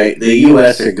 All right, the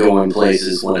U.S. are going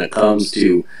places when it comes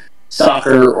to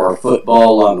soccer or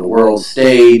football on the world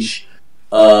stage.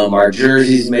 Our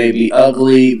jerseys may be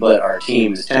ugly, but our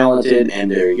team is talented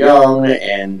and they're young.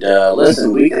 And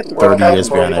listen, we get the World 30 Cup years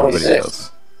in behind everybody 2026.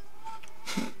 else.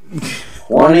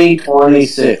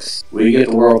 2026, we get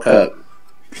the World Cup.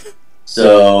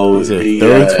 So Is it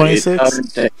the 26?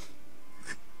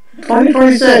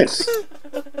 2026.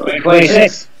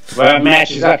 2026. Well,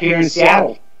 matches up here in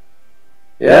Seattle.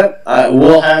 Yep,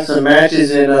 we'll have some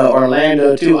matches in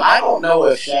Orlando too. I don't know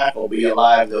if Shaq will be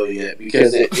alive though yet,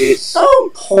 because at some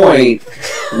point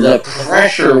the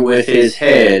pressure with his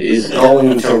head is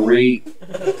going to reach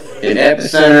an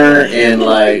epicenter, and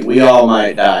like we all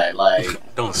might die. Like,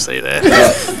 Don't say that.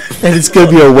 And it's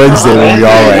gonna be a Wednesday when we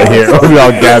all right here. We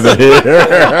all gathered here.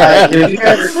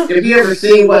 Have you ever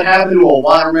seen what happened to a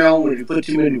watermelon when you put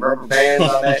too many rubber bands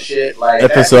on that shit? Like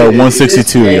Episode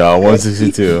 162, y'all.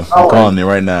 162. I'm calling it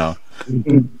right now.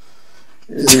 We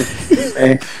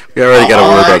already got to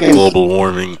worry about global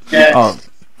warming. Oh,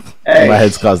 Hey, my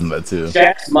head's causing that too.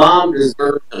 Shaq's mom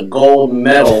deserves a gold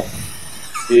medal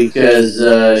because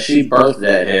she birthed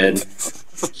that head.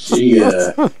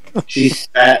 She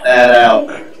spat that out.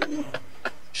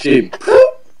 She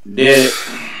did it.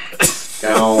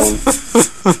 Gone.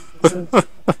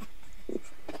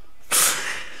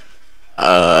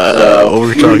 What were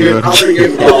we talking about?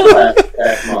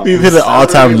 We've hit an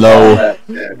all-time low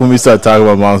when we start talking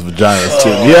about mom's vaginas too.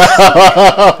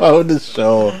 Yeah, this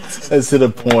show has hit a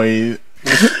point.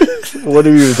 What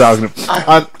are we even talking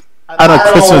about? On a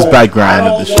Christmas background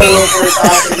of the show.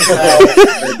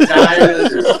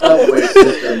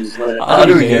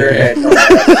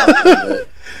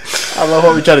 I love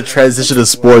how we try to transition to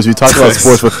sports. We talk about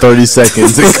sports for 30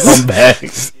 seconds and come back.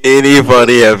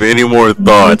 Anybody have any more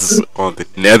thoughts on the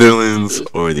Netherlands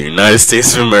or the United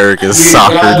States of America's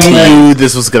soccer We team? knew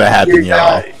this was gonna happen,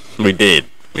 y'all. We did.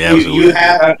 We absolutely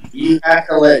You have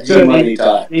to let G Money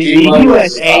talk. The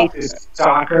USA to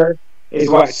soccer is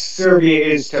what Serbia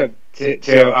is to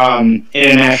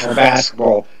international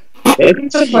basketball. They've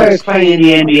got some players playing in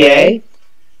the NBA,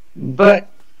 but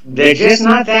they're just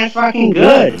not that fucking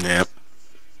good. Yep.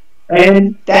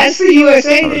 And that's the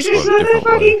USA. They're just not that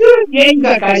fucking good. Yeah, you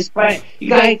got guys playing.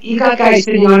 You got guys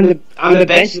sitting on the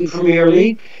bench in the Premier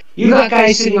League. You got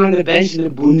guys sitting on the bench in the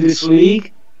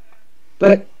Bundesliga.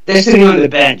 But they're sitting on the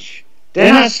bench.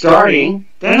 They're not starting.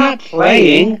 They're not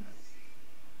playing.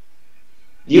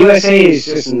 USA is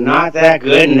just not that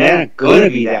good, and they're not going to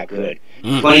be that good.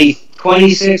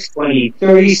 2026,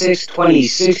 2036,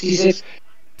 2066.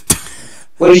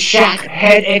 When Shaq's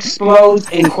head explodes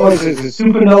and causes a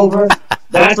supernova,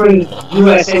 that's when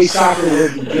USA soccer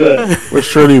will be good. We're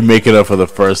surely making up for the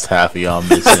first half of y'all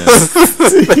missing.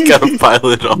 They gotta pile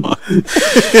it on.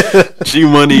 G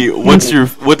Money, what's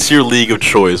your league of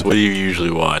choice? What do you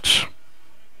usually watch?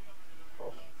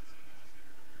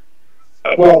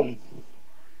 Well,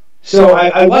 so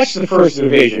I watch the first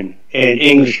division in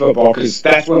English football because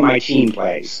that's where my team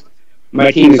plays.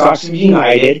 My team is Oxford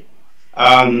United.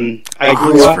 I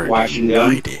grew up watching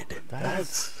them.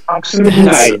 That's Oxford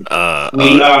United.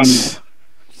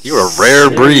 You're a rare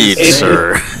breed,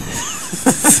 sir.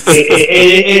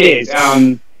 It is.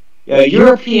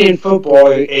 European football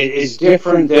is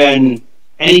different than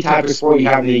any type of sport you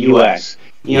have in the U.S.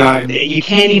 You know, you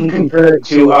can't even compare it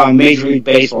to Major League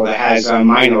Baseball that has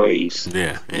minor leagues.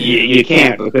 Yeah. You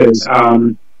can't, because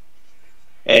at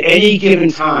any given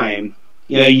time,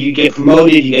 you know, you get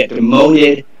promoted, you get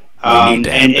demoted, and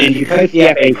because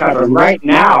the FA Cup, and right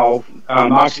now,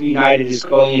 Oxford United is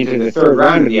going into the third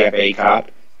round of the FA Cup,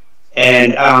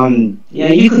 and you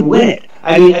know, you could win it.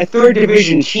 I mean, a third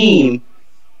division team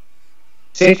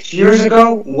 6 years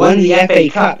ago won the FA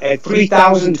Cup at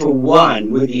 3,000 to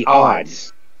 1 with the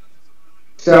odds.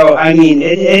 So I mean,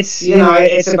 it's you know,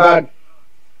 it's about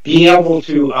being able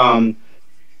to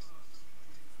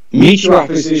meet your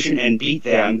opposition and beat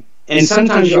them. And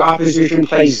sometimes your opposition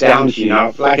plays down to you.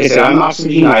 Now, like I said, I'm an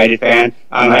Oxford United fan.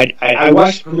 I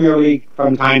watch the Premier League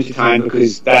from time to time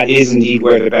because that is indeed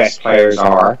where the best players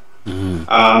are.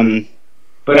 Mm-hmm.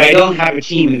 But I don't have a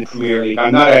team in the Premier League.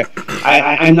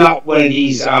 I'm not one of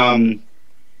these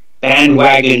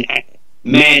bandwagon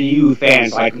Man U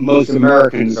fans like most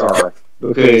Americans are.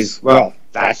 Because, well,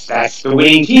 that's the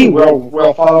winning team.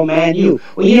 We'll follow Man U.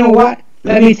 Well, you know what?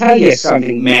 Let me tell you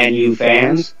something, Man U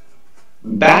fans.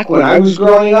 Back when I was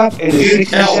growing up in the 60s,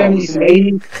 70s,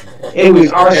 and 80s, it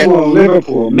was Arsenal and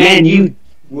Liverpool. Man U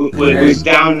was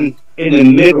down in the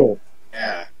middle.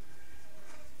 Yeah.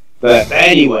 But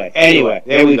anyway,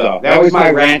 there we go. That was my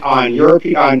rant on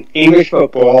on English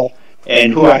football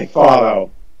and who I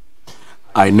follow.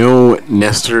 I know,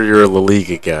 Nestor, you're a La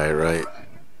Liga guy, right?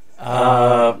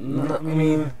 I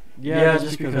mean, yeah,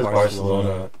 just because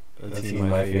Barcelona, the team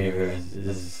my favorite,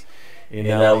 is in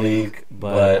that league,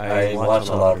 but I watch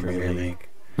a lot of Premier League.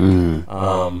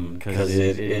 Because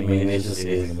it just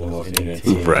is the most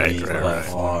entertaining league by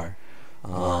far.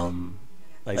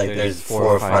 Like there's 4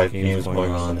 or 5 games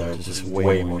going on that are just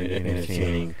way more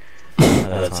entertaining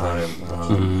at a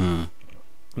time.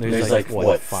 There's like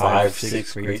what 5,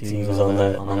 6 great teams on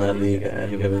that league at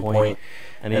any given point,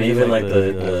 and even like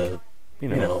the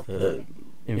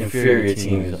inferior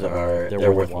teams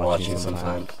they're worth watching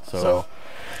sometimes. So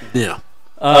yeah.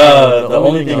 The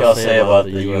only thing I'll say about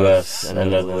the U.S. and the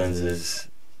Netherlands is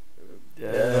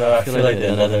I feel like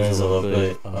the Netherlands is a little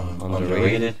bit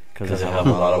underrated because they have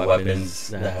a lot of weapons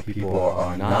that people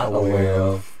are not aware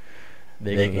of.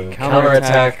 They can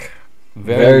counterattack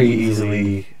very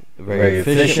easily, very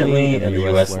efficiently, and the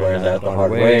U.S. learned that the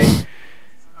hard way.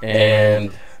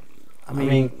 And, I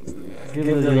mean,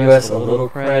 give the U.S. a little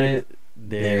credit.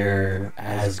 They're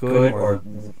as good or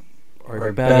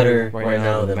better right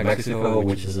now than Mexico,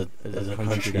 which is a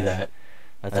country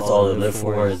that's all they live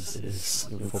for is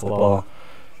football.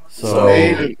 So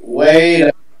wait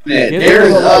a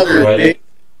minute.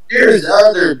 There's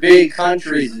other big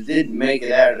countries that didn't make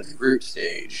it out of the group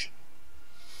stage.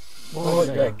 Well,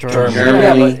 like Germany.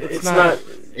 Yeah, but it's not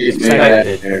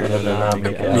expected for them to not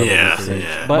make it out of the stage.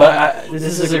 Yeah. But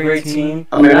this is a great team.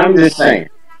 I mean, I'm just saying.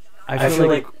 I feel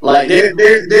like there's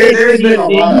been a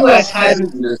lot the U.S.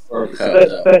 hasn't,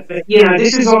 but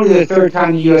this is only the third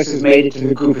time the U.S. has made it to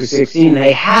the group of 16.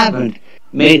 They haven't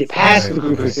made it past the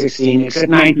group of 16 except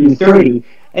 1930.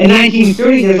 In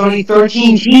 1930, there's only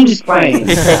 13 teams playing.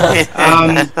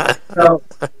 So,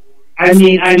 I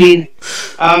mean,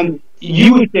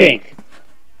 you would think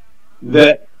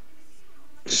that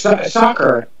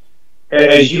soccer,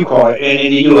 as you call it,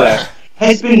 in the U.S.,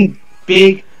 has been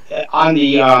big on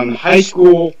the high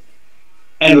school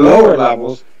and lower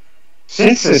levels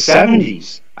since the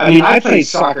 70s. I mean, I played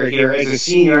soccer here as a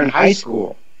senior in high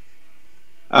school.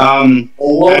 Well,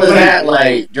 what was that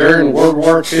like during World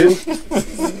War II?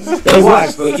 It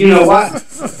was, but you know what?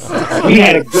 We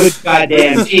had a good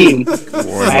goddamn team.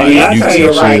 I mean, I'll tell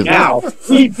you right now,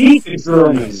 we beat the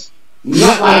Germans.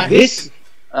 Not like this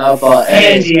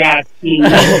pansy-ass team. We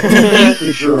beat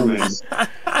the Germans.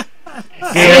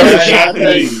 And the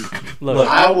Japanese. look.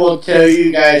 I will tell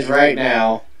you guys right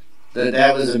now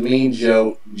that was a mean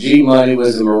joke. G-Money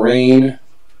was a Marine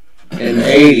in the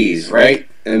 80s, right?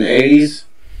 In the 80s?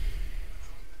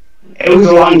 It was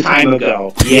a long time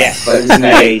ago. Yes, but it's in the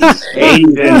 80s.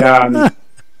 80s and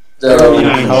early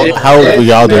 90s. How old were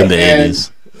y'all during the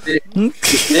 80s?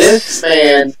 This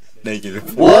man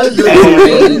Negative. was a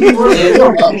Marine.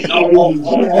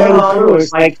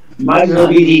 It's like might as well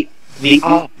be the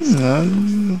ops.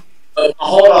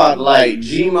 Hold on, like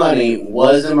G-Money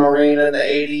was a Marine in the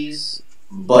 80s,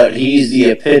 but he's the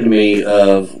epitome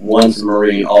of once a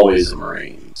Marine, always a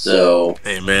Marine. So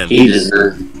Amen. he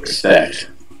deserves respect.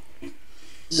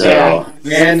 So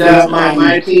and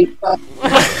my team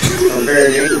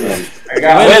compared to England. I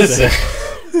got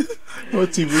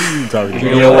What team are you talking about?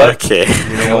 You know what? Okay.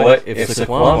 You know what? If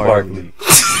Saquon Barkley,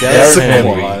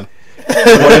 Saquon. they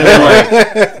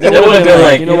would have been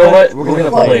like, you know what? We're gonna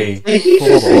play Did you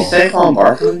just say football. Saquon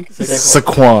Barkley?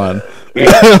 Saquon. We're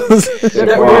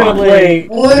gonna play.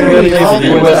 What are We're you gonna play for the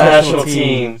talking U.S. about? national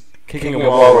team, kicking the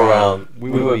ball around. We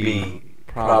would be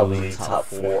probably top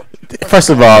 4. First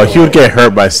of all, he would get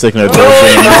hurt by sticking a third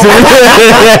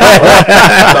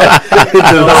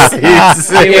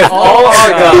If all our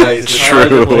guys tried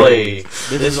to True. play,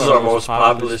 this is our most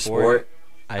popular sport.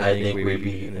 I think we'd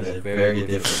be in a very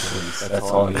different place. That's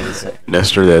all I'm gonna say.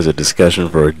 Nestor, there's a discussion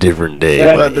for a different day.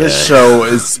 Yeah, But this show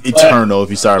is eternal if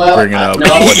you start bringing up no.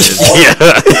 what it is.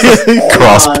 Yeah.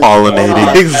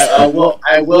 Cross-pollinating.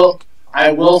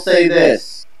 I will say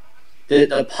this: that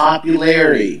the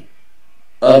popularity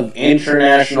of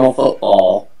international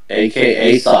football,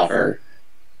 aka soccer,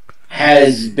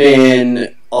 has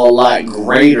been a lot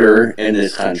greater in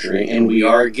this country, and we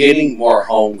are getting more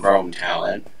homegrown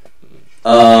talent.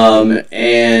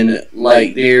 And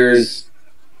like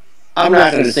I'm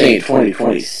not going to say in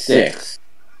 2026,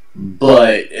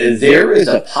 but there is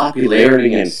a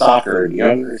popularity in soccer in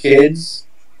younger kids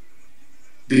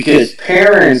because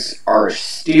parents are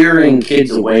steering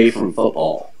kids away from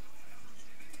football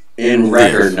in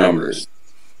record numbers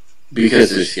because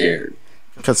they're scared.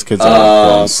 Because kids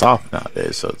are going soft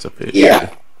nowadays, so it's a bit. Yeah.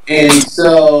 And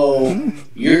so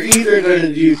you're either going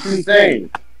to do two things.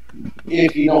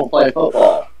 if you don't play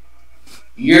football.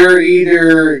 You're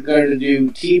either going to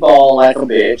do t-ball like a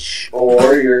bitch,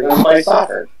 or you're going to play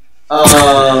soccer.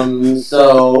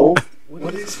 So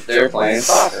they're playing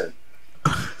soccer.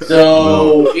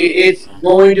 So it's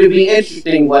going to be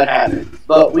interesting what happens.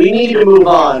 But we need to move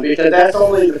on because that's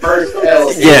only the first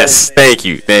L. Yes, thank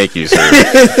you,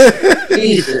 sir.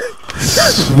 Jesus.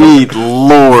 Sweet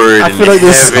Lord, I feel like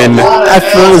this. heaven. I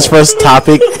feel like this first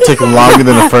topic took longer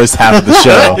than the first half of the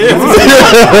show.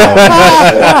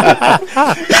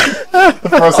 The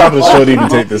first half of the show didn't even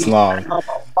take this long.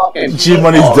 G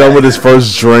Money's done with his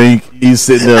first drink. He's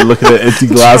sitting there looking at an empty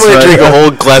glass. I'm gonna drink a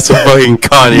whole glass of fucking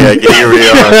cognac, and here we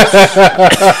are.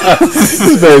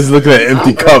 This man's looking at an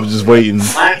empty cup, just waiting.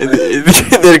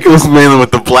 There goes man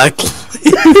with the black.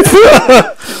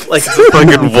 Like it's a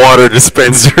fucking water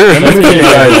dispenser.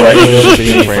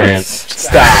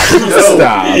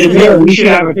 Stop. Yeah, we should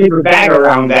have a paper bag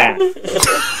around that.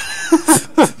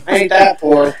 Ain't that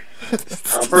poor.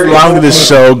 Longer this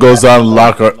show goes on,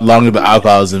 longer the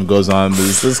alcoholism goes on.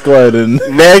 Let's go ahead and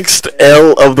Next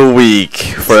L of the week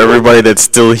for everybody that's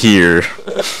still here.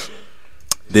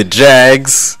 The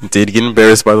Jags did get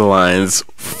embarrassed by the Lions,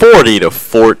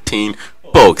 40-14.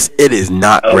 Folks, it is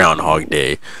not Groundhog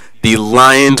Day. The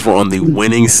Lions were on the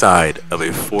winning side of a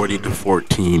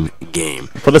 40-14 game.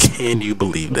 Can you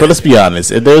believe that? But let's be honest.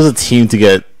 If there's a team to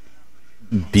get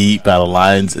beat by the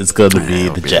Lions, it's going to be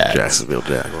the Jags. Jacksonville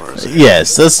Jaguars.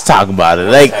 Yes, let's talk about it.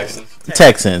 Like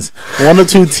Texans, one or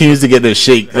two teams to get their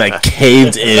shit like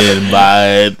caved in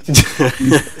by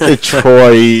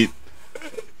Detroit.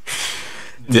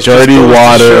 Dirty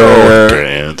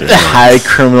water, high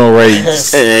criminal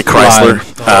rates, Chrysler.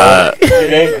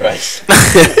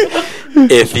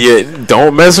 If you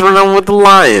don't mess around with the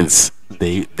Lions,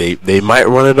 they might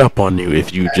run it up on you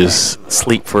if you just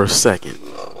sleep for a second.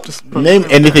 Just name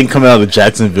anything coming out of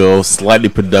Jacksonville slightly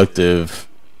productive,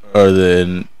 other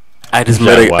than I just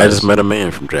met a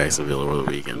man from Jacksonville over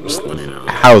the weekend. Just letting you know.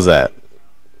 How's that?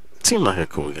 Seemed like a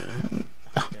cool guy.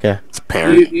 Okay, it's a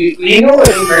parent. You know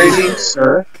what's crazy,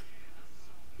 sir?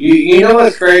 You know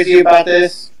what's crazy about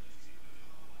this?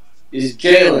 Is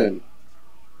Jalen.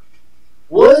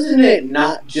 Wasn't it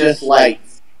not just like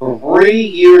 4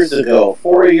 years ago,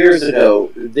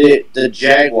 that the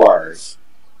Jaguars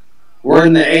were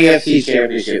in the AFC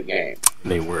Championship game?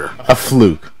 They were. A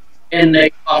fluke. And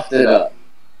they fucked it up.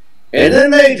 And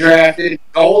then they drafted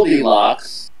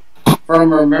Goldilocks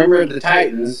from Remember the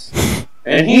Titans,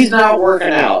 and he's not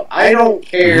working out. I don't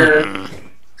care.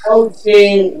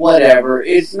 Coaching, whatever,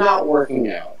 it's not working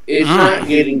out. It's not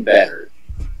getting better.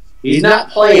 He's not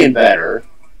playing better.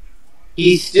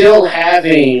 He's still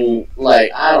having,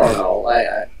 like, I don't know,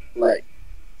 like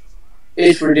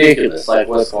it's ridiculous, like,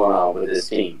 what's going on with this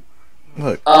team.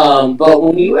 Look. But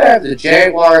when you have the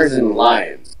Jaguars and the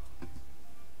Lions,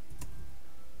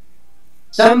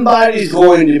 somebody's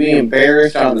going to be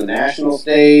embarrassed on the national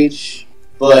stage,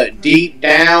 but deep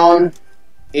down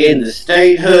in the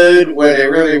statehood where they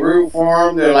really root for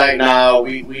them, they're like, nah,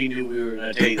 we knew we were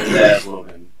going to take this ass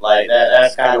whooping. Like,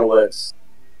 that's kind of what's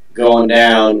going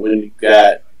down when you've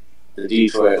got the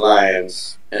Detroit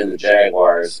Lions and the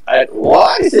Jaguars.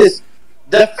 Why is this?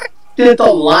 The fact that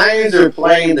the Lions are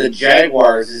playing the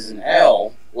Jaguars is an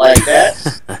L. Like,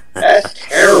 that's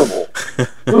terrible.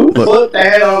 Who put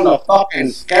that on the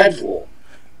fucking schedule?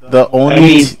 The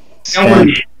only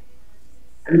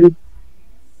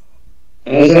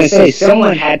I was going to say,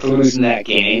 someone had to lose in that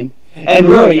game. And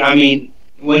really, I mean,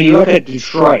 when you look at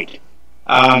Detroit,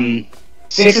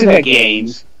 6 of their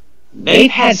games,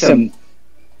 they've had some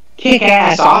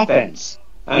kick-ass offense.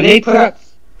 And they put up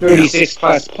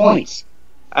 36-plus points.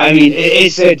 I mean,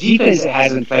 it's a defense that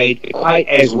hasn't played quite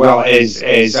as well as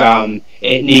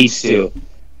it needs to.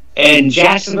 And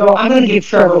Jacksonville, I'm going to give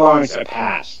Trevor Lawrence a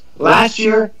pass. Last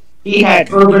year, he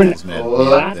had Urban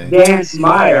Dance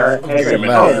Meyer as a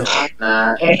coach.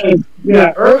 And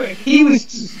he was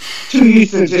too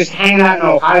used to just hanging out in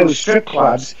Ohio strip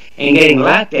clubs and getting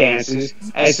lap dances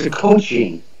as to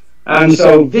coaching.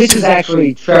 So this is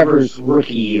actually Trevor's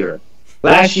rookie year.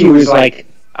 Last year was like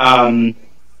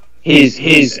his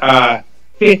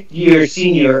 5th year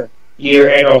senior year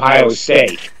at Ohio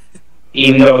State,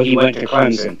 even though he went to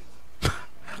Clemson.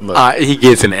 He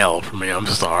gets an L from me. I'm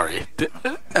sorry.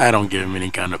 I don't give him any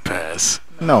kind of pass.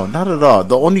 No, not at all.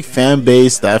 The only fan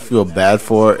base that I feel bad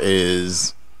for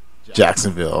is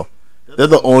Jacksonville. They're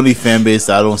the only fan base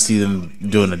that I don't see them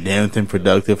doing a damn thing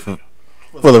productive for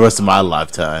the rest of my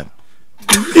lifetime.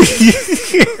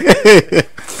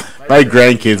 My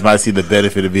grandkids might see the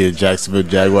benefit of being a Jacksonville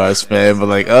Jaguars fan, but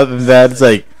like other than that, it's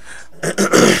like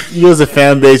you as a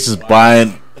fan base just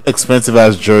buying expensive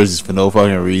ass jerseys for no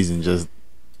fucking reason, just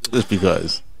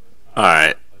because. All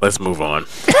right, let's move on.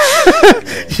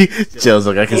 Joe's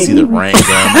like, I can see the rain going.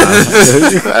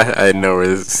 I know where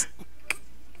this.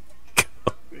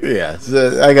 Yeah,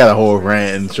 so I got a whole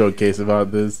rant and showcase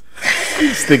about this.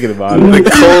 Just thinking about it.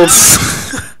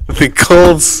 The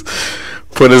Colts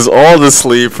put us all to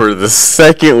sleep for the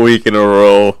second week in a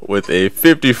row with a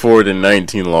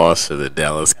 54-19 loss to the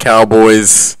Dallas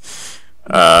Cowboys.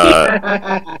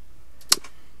 The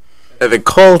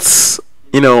Colts,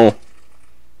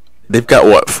 they've got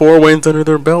what, 4 wins under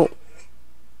their belt?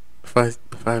 If I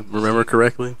remember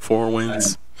correctly, 4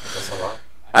 wins. That's a lot.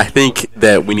 I think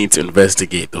that we need to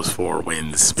investigate those 4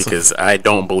 wins because I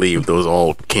don't believe those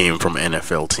all came from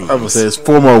NFL teams. I would say it's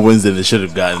 4 more wins than they should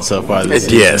have gotten so far this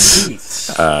season.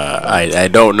 Yes. I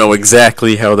don't know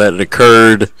exactly how that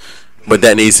occurred, but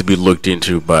that needs to be looked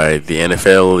into by the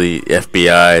NFL, the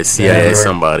FBI, CIA,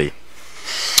 somebody.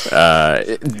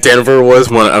 Denver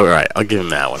was one. All right, I'll give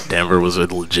him that one. Denver was a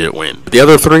legit win. But the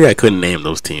other 3, I couldn't name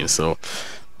those teams, so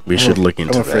we should look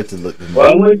into that.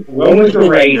 One was the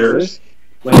Raiders.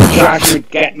 When Josh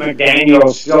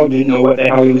McDaniels still didn't know what the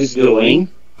hell he was doing.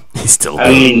 He's still I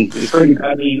mean, it's pretty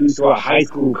funny he was to a high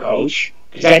school coach.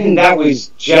 Because I think that was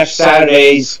Jeff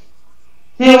Saturday's...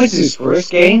 It was his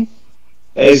first game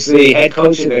as the head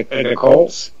coach of the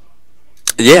Colts.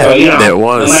 Yeah, so, that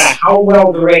was. No matter how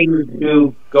well the Raiders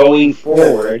do going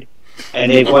forward,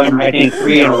 and they've won, I think,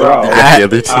 3 in a row. I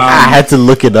had to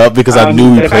look it up because I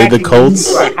knew we played the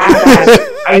Colts.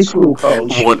 High school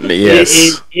coach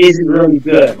yes. isn't really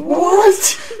good.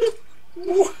 What?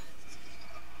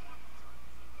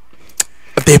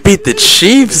 They beat the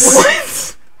Chiefs.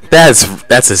 What?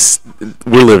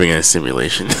 We're living in a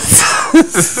simulation.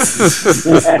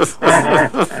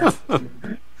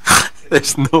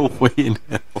 There's no way in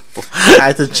hell. I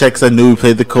had to check because I knew we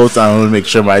played the Colts. I wanted to make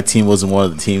sure my team wasn't one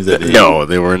of the teams that No,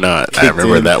 they were not. I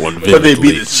remember that one vividly. But they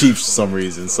beat the Chiefs for some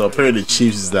reason. So apparently the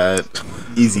Chiefs is that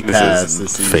easy pass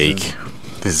this season. Fake.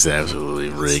 This is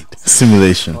absolutely rigged.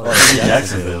 Simulation.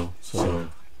 Jacksonville. So.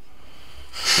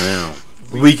 Yeah.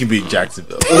 We can beat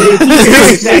Jacksonville. the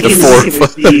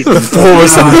 4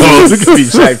 Seminoles can beat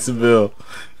Jacksonville.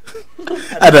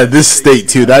 And at this state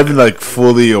too, I've been like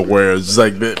fully aware. It's just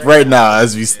like right now,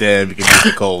 as we stand, we can beat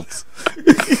the Colts.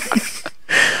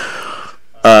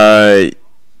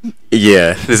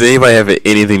 Yeah. Does anybody have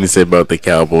anything to say about the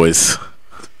Cowboys?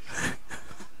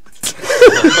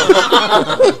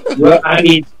 Well, I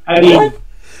mean,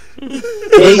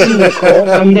 facing the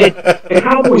Colts, the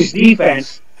Cowboys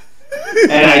defense,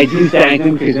 and I do thank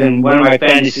them because in one of my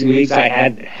fantasy leagues I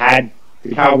had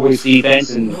the Cowboys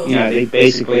defense, and they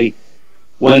basically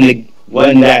won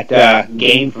that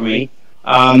game for me.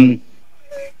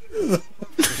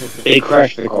 They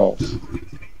crushed the Colts.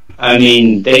 I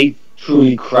mean, they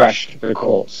truly crushed the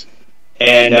Colts,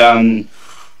 and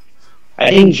I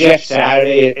think Jeff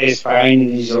Saturday is fine.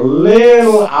 He's a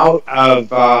little out of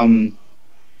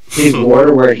his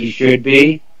water where he should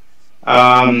be.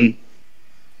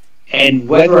 And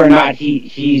whether or not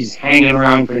he's hanging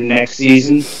around for the next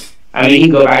season, I mean, he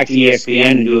can go back to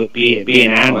ESPN and be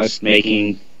an analyst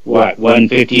making, what,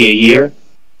 $150 a year?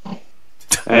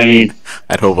 I mean,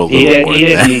 I'd hope a little more. He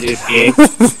doesn't need this gig.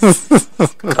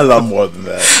 A lot more than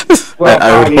that. Well,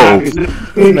 I would hope.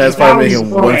 That's probably making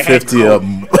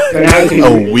 $150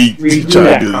 a week to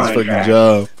try to do this fucking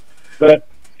job. But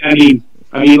I mean,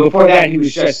 before that he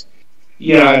was just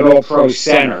an all-pro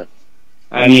center.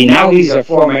 I mean, now he's a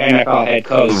former NFL head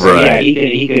coach, so right. Yeah,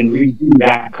 he can redo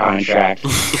that contract.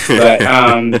 But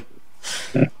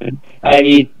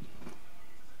he's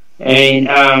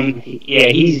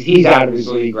out of his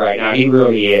league right now. He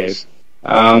really is.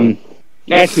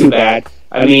 That's too bad.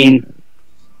 I mean,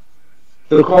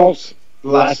 the Colts the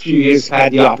last few years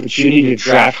had the opportunity to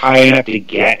draft high enough to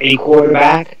get a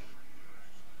quarterback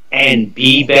and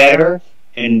be better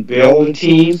and build a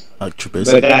team, but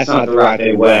that's not the route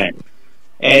they went.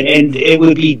 And it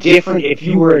would be different if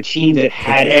you were a team that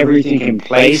had everything in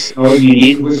place and all you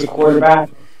needed was a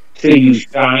quarterback. So you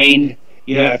signed,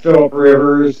 Phillip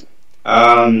Rivers,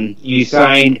 you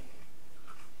signed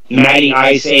Matty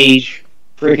Ice Age,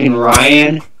 freaking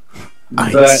Ryan.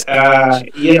 But, I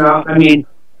mean,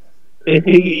 you're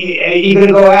going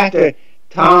to go after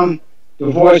Tom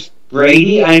divorced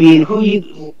Brady? I mean,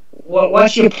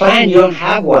 what's your plan? You don't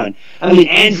have one. I mean,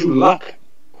 Andrew Luck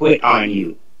quit on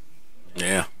you.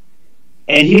 Yeah.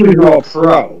 And he was all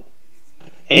pro.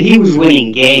 And he was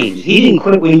winning games. He didn't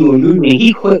quit when you were losing.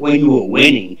 He quit when you were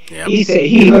winning. Yep.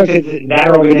 He looked at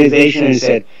that organization and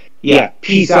said, yeah,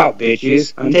 peace out,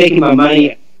 bitches. I'm taking my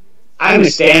money. I'm a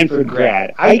Stanford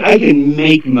grad. I can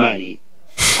make money.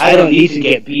 I don't need to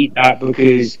get beat up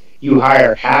because you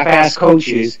hire half-ass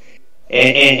coaches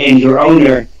and your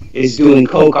owner is doing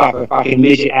coke off a fucking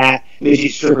midget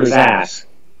stripper's ass.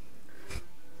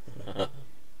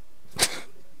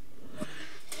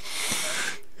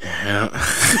 Yeah.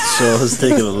 So it's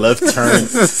taking a left turn,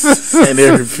 and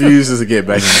it refuses to get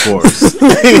back in course.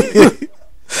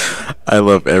 I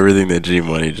love everything that G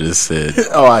Money just said.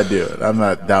 Oh, I do it. I'm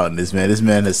not doubting this man. This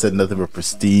man has said nothing but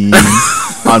pristine,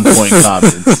 on point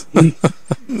comments.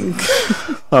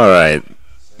 All right.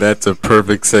 That's a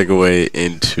perfect segue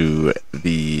into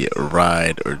the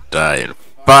Ride or Die in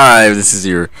 5. This is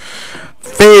your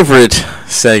favorite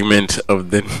segment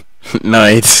of the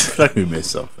night. I feel like we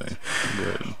missed something.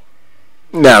 Good.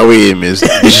 No, we didn't miss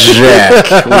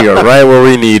Jack. We are right where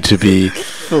we need to be. I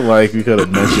feel like we could have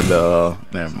mentioned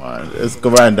never mind. Let's go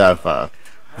Ride and Die 5.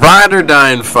 Ride or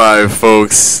Die in 5,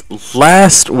 folks.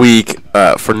 Last week,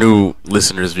 for new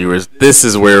listeners, viewers, this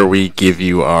is where we give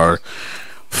you our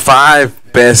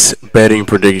 5 best betting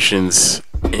predictions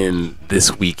in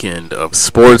this weekend of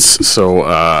sports.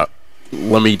 So,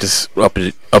 let me just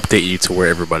update you to where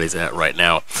everybody's at right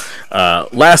now.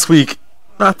 Last week,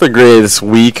 not the greatest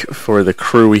week for the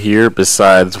crew here,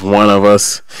 besides one of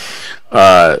us.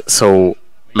 So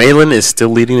Malin is still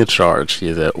leading the charge. He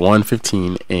is at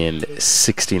 115 and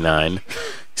 69.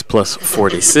 He's plus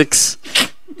 46.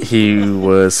 He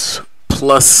was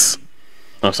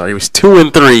he was 2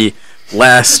 and 3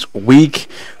 last week.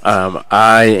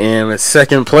 I am at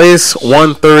second place,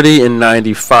 130 and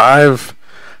 95.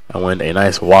 I went a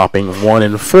nice whopping 1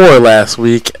 and 4 last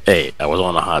week. Hey, I was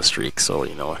on a hot streak, so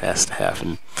it has to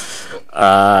happen.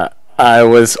 I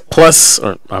was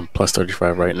I'm plus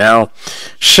 35 right now.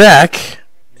 Shaq,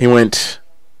 he went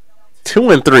 2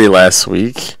 and 3 last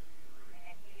week.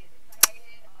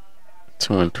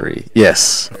 2 and 3.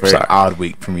 Yes. Very odd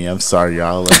week for me. I'm sorry,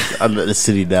 y'all. I let the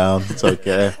city down. It's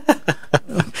okay.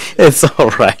 It's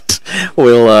all right.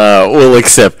 We'll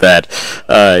accept that.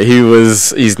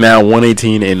 He's now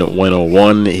 118 and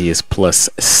 101. He is plus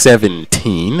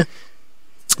 17.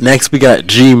 Next, we got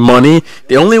G Money,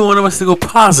 the only one of us to go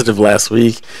positive last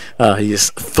week. He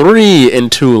is 3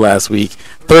 and 2 last week,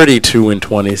 32 and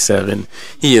 27.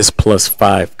 He is plus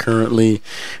 5 currently.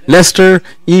 Nestor,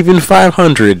 even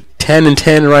 500, 10 and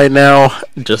 10 right now,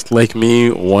 just like me.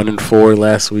 1 and 4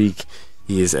 last week.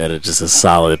 He is at just a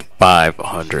solid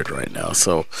 500 right now.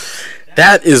 So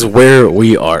that is where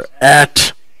we are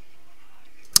at.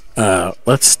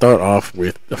 Let's start off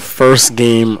with the first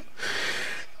game.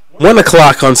 1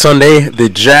 o'clock on Sunday, the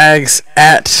Jags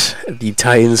at the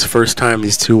Titans. First time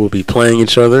these two will be playing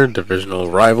each other, divisional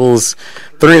rivals.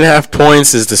 3.5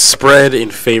 points is the spread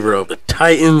in favor of the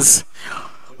Titans.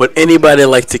 Would anybody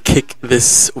like to kick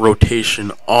this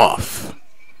rotation off?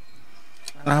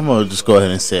 I'm going to just go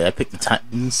ahead and say I picked the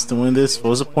Titans to win this. What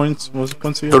was the points? Again?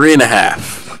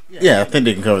 3.5. Yeah, I think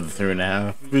they can cover the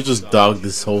 3.5. We just dogged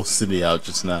this whole city out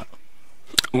just now.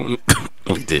 We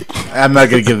did. I'm not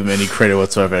going to give them any credit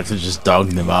whatsoever after just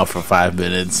dogging them out for 5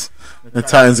 minutes. The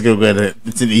Titans are going to go ahead.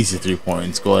 It's an easy 3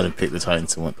 points. Go ahead and pick the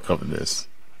Titans to cover this.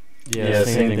 Yeah,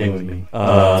 same thing with me.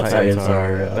 Titans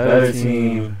are a better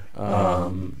team.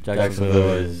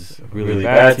 Jacksonville is a really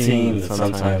bad team that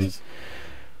sometimes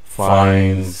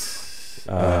finds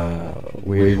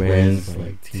weird wins,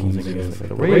 like teams against like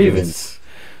the Ravens.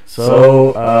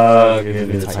 So, give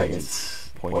me the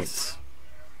Titans points.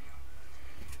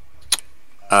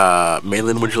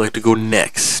 Malin, would you like to go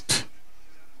next?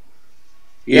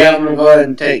 Yeah, I'm going to go ahead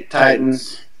and take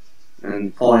Titans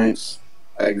and points.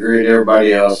 I agree with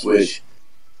everybody else, which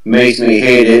makes me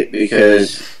hate it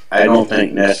because I don't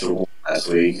think Nestor won last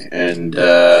week. And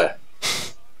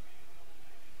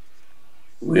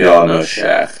we all know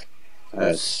Shaq.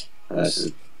 That's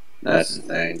the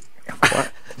thing.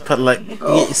 What? But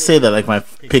you say that like my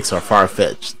picks are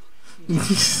far-fetched.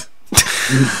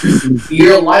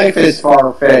 Your life is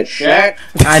far-fetched, Shaq.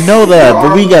 I know that,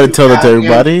 but we gotta tell it to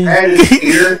everybody.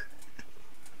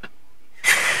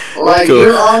 Like,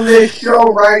 you're on this show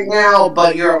right now,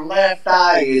 but your left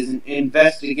eye is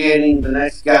investigating the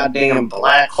next goddamn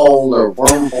black hole or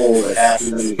wormhole that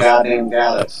happens in the goddamn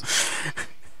galaxy.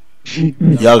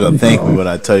 Y'all gonna thank me when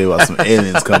I tell you about some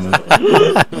aliens coming.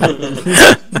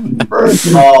 First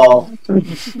of all,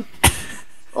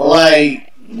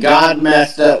 like, God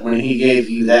messed up when he gave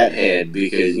you that head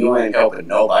because you ain't helping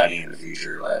nobody in the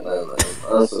future. Like,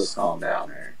 let's just calm down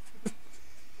here.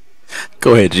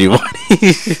 Go ahead, G.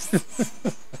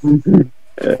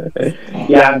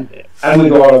 Yeah, I'm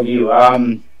with all of you.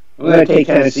 I'm going to take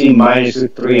Tennessee minus the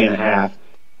 3.5.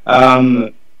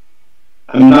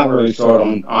 I'm not really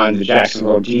sold on the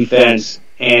Jacksonville defense,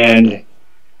 and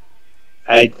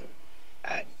I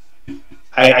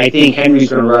I think Henry's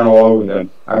going to run all over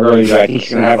them. I really do. I think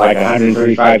he's going to have like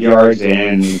 135 yards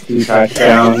and 2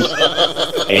 touchdowns.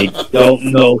 I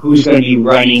don't know who's going to be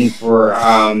running for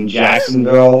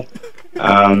Jacksonville.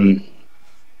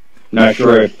 Not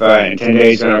sure if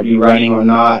Intende's going to be running or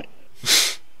not.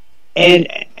 And,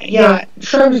 yeah,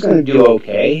 Trevor's going to do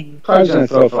okay. Probably going to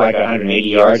throw for like 180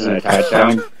 yards and a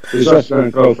touchdown. He's also going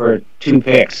to throw for 2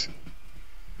 picks.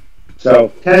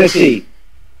 So, Tennessee,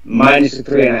 minus the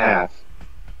 3.5.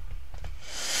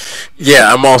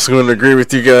 Yeah, I'm also going to agree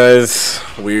with you guys.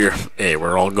 We're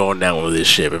all going down with this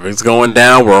ship. If it's going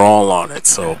down, we're all on it.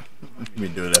 So we've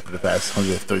been doing that for the past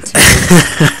 113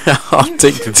 years. I'll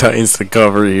take the Titans to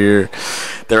cover here.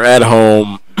 They're at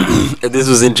home. If this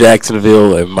was in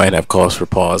Jacksonville, it might have cause for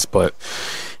pause, but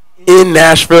in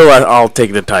Nashville, I'll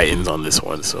take the Titans on this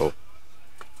one. So,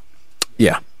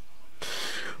 yeah.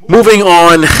 Moving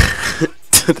on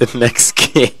to the next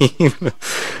game,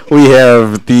 we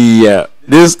have the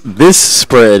this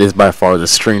spread is by far the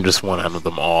strangest one out of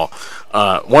them all.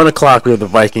 1 o'clock, we have the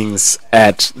Vikings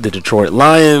at the Detroit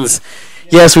Lions.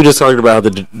 Yes, we just talked about how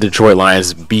the Detroit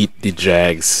Lions beat the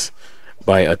Jags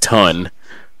by a ton.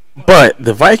 But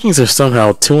the Vikings are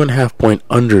somehow 2.5-point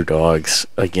underdogs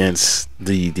against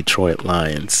the Detroit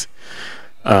Lions.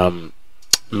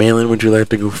 Malin, would you like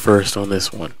to go first on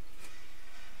this one?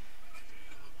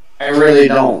 I really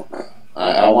don't.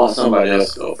 I want somebody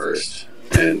else to go first.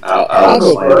 And I'll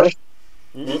go first.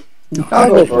 Mm-hmm. I'll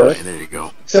go first. There you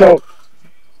go. So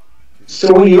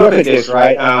when you look at this,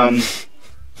 right,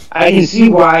 I can see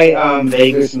why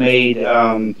Vegas made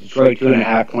Detroit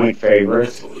 2.5-point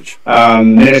favorites.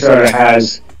 Minnesota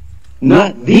has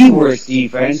not the worst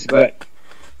defense, but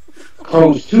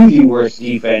close to the worst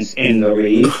defense in the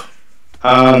league.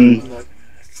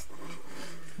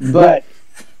 But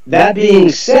that being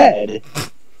said,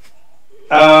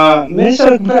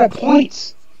 Minnesota can put up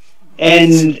points,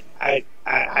 and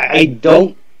I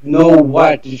don't know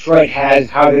what Detroit has,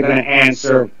 how they're going to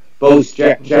answer both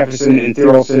Jefferson and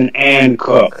Thurlson and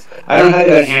Cook. I don't know how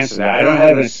they're going to answer that. I don't know how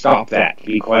they're going to stop that, to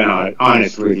be quite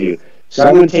honest with you. So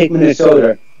I'm going to take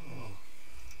Minnesota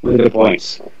with the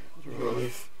points.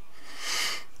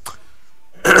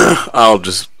 I'll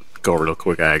just go real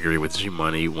quick. I agree with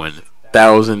G-Money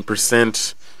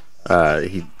 1,000%.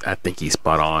 I think he's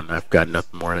spot on. I've got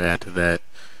nothing more to add to that.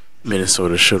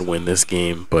 Minnesota should win this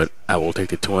game, but I will take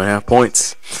the 2.5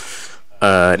 points.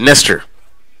 Nestor.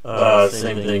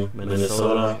 Same thing,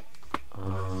 Minnesota.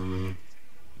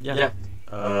 Yeah.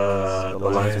 The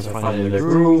Lions are finding their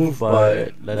groove,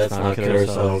 but let's not kid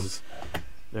ourselves.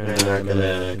 They're not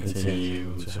gonna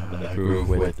continue to have that groove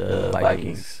with the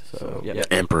Vikings. So, yeah.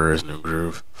 Emperor's new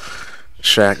groove.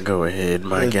 Shaq, go ahead,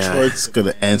 my guy. Detroit's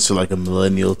gonna answer like a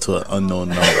millennial to an unknown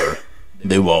number.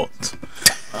 They won't.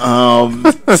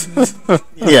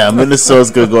 Yeah,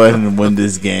 Minnesota's gonna go ahead and win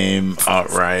this game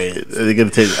outright. I'm gonna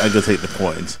take the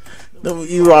points.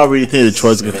 You already think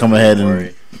Detroit's gonna come ahead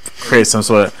and create some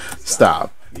sort of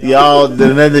stop. Y'all, the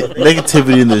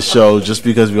negativity in the show just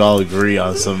because we all agree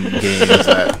on some games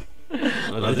that.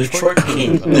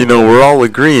 You know, we're all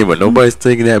agreeing, but nobody's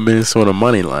taking that Minnesota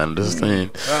money line. I'm just saying.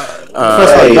 First of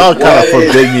all, y'all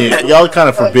kind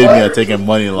of forbid me on taking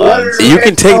money lines. You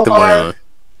can take the money line.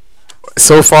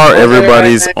 So far,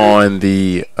 everybody's on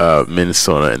the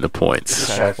Minnesota in the points.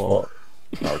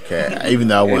 Okay, even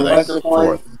though I went like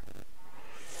 4th.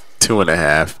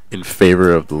 2.5 in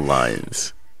favor of the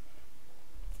Lions.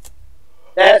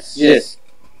 That's just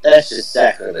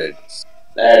sacrilege.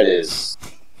 That is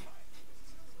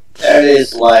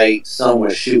like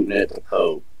someone shooting at the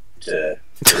Pope to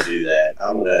do that.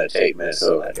 I'm gonna take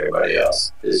Minnesota like everybody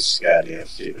else. This is goddamn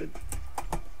stupid.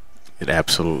 It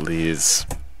absolutely is.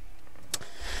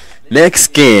 Next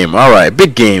game. All right,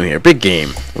 big game here. Big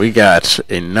game. We got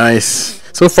a nice.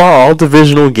 So far, all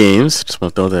divisional games. Just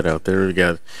want to throw that out there. We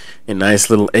got a nice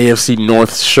little AFC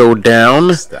North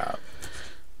showdown. Stop.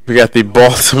 We got the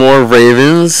Baltimore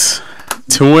Ravens,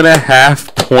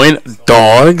 2.5-point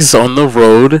dogs on the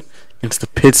road against the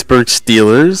Pittsburgh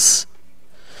Steelers.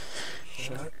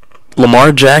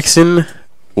 Lamar Jackson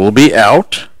will be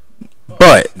out,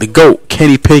 but the GOAT,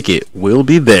 Kenny Pickett, will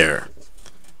be there.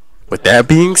 With that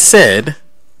being said,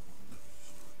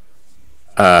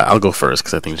 I'll go first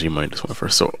because I think G might just went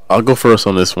first. So I'll go first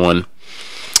on this one.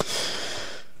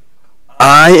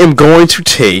 I am going to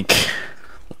take.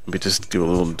 Let me just do a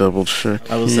little double check.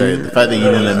 I will say the fact that you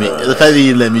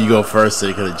didn't let me go first, so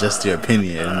you could adjust your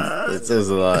opinion. It says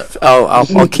a lot.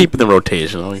 I'll keep it in the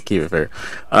rotation. I'll keep it fair.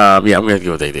 I'm gonna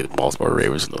go with the Baltimore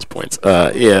Ravens in those points.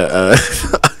 I'm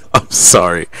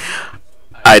sorry.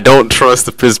 I don't trust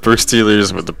the Pittsburgh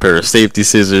Steelers with a pair of safety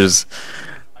scissors.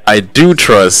 I do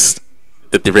trust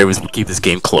that the Ravens can keep this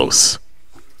game close.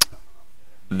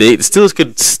 The Steelers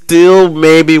could still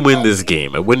maybe win this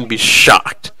game. I wouldn't be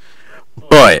shocked.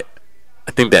 But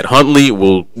I think that Huntley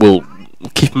will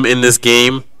keep him in this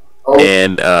game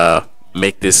and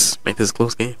make this a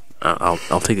close game.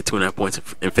 I'll take the 2.5 points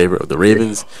in favor of the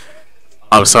Ravens.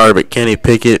 I'm sorry, but Kenny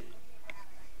Pickett,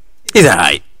 he's a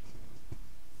hype.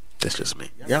 That's just me.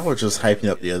 Y'all were just hyping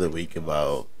up the other week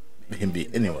about him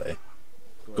anyway.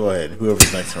 Go ahead.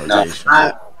 Whoever's next in rotation.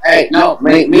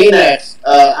 Me next.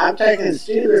 I'm taking the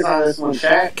Steelers on this one,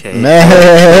 Shaq. Okay.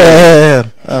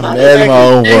 Man, I'm mad my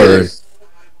own word.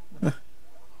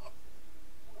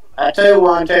 I tell you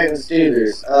why I'm taking the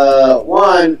Steelers.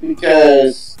 One,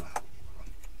 because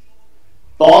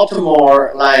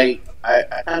Baltimore, I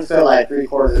kind of feel like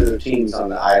 3/4 of the team's on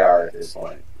the IR at this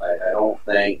point. I don't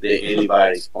think that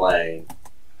anybody's playing.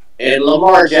 And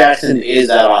Lamar Jackson is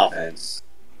that offense.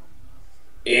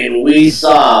 And we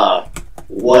saw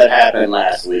what happened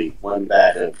last week when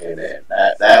backup came in.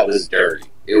 That was dirty.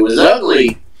 It was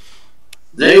ugly.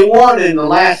 They won in the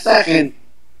last second.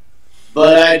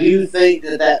 But I do think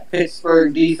that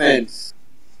Pittsburgh defense,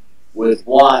 with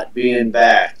Watt being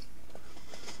back,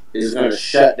 is going to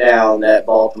shut down that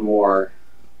Baltimore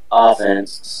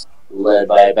offense led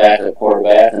by a backup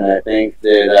quarterback. And I think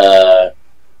that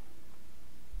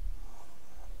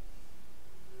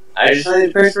I just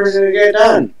think Pittsburgh's going to get it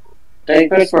done. Take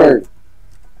Pittsburgh.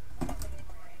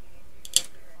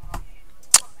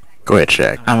 Go ahead,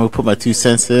 Shaq. I'm gonna put my 2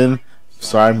 cents in.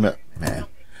 Sorry, man.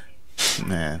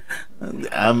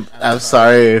 I'm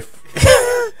sorry if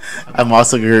I'm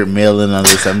also gonna mail in on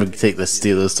this. I'm gonna take the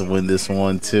Steelers to win this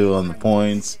one too on the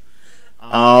points.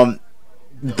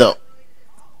 The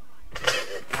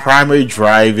primary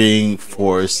driving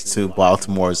force to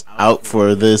Baltimore is out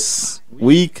for this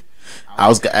week. I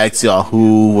was gonna ask y'all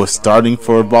who was starting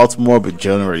for Baltimore, but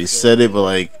Jonah already said it.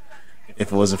 But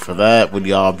if it wasn't for that, would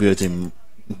y'all be able to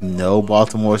know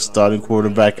Baltimore's starting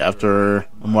quarterback after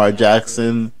Lamar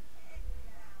Jackson?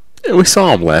 Yeah, we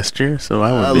saw him last year, so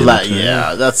I would be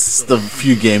yeah, that's the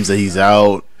few games that he's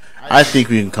out. I think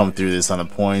we can come through this on the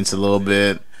points a little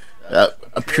bit.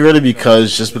 Purely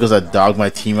because I dogged my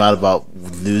team out about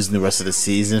losing the rest of the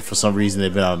season. For some reason,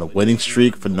 they've been on a winning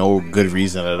streak for no good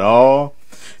reason at all.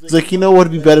 It's you know what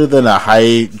would be better than a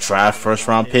high draft first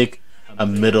round pick? A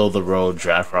middle of the road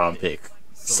draft round pick.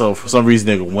 So for some reason,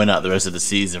 they're going to win out the rest of the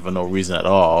season for no reason at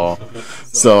all.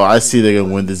 So I see they're going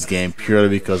to win this game purely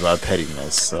because of our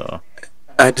pettiness. So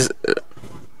I just...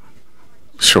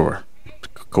 sure.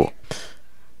 Cool.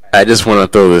 I just want to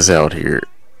throw this out here.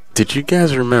 Did you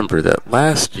guys remember that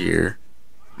last year,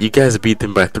 you guys beat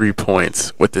them by 3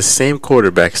 points with the same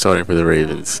quarterback starting for the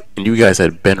Ravens, and you guys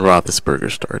had Ben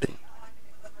Roethlisberger starting?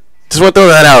 Just want to throw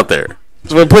that out there.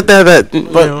 Just want to put that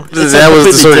was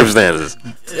the circumstances.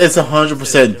 It's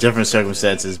 100% different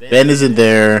circumstances. Ben isn't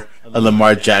there, and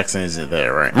Lamar Jackson isn't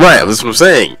there, right? Right, that's what I'm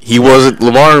saying.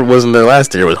 Lamar wasn't there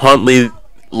last year. It was Huntley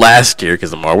last year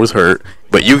because Lamar was hurt,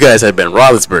 but you guys had Ben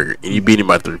Roethlisberger, and you beat him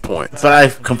by 3 points. But I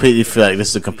completely feel like this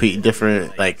is a completely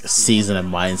different season and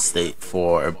mind state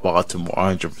for Baltimore,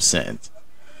 100%.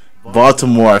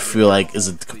 Baltimore, I feel like, is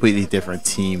a completely different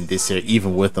team this year,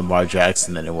 even with Lamar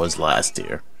Jackson, than it was last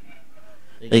year.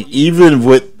 Even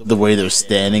with the way they're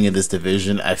standing in this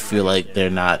division, I feel like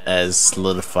they're not as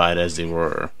solidified as they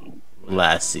were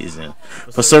last season.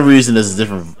 For some reason, there's a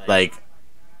different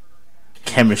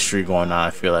chemistry going on,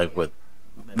 I feel like, with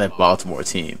that Baltimore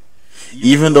team.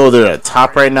 Even though they're at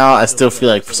top right now, I still feel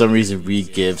like for some reason we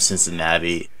give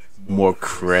Cincinnati more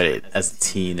credit as a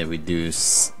team than we do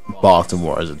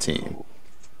Baltimore as a team.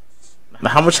 Now,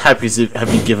 how much hype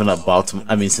have you given up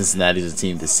Cincinnati as a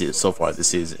team so far this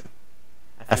season?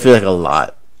 I feel like a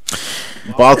lot.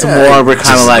 Baltimore, we're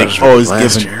kind of always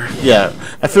giving. Yeah,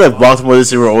 I feel like Baltimore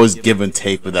this year we're always give and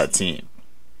take with that team.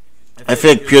 I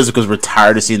feel like purely because we're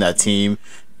tired of seeing that team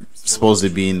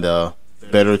supposedly being the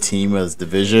better team as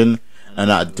division and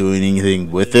not doing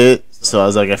anything with it. So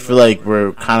I feel like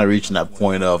we're kind of reaching that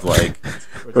point of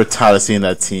we're tired of seeing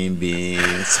that team being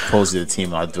supposedly the team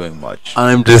not doing much.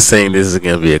 I'm just saying this is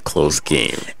going to be a close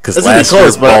game because last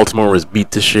year Baltimore was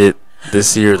beat to shit.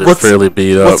 This year they're fairly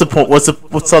beat up. What's the point? What's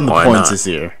on the points this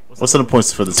year? What's on the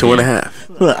points for this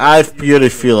 2.5? I really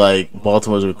feel like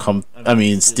Baltimore's gonna come.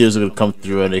 Steelers are gonna come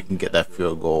through and they can get that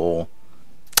field goal.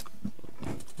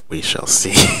 We shall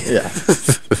see. Yeah.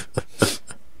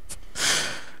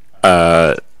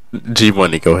 G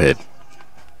Money, go ahead.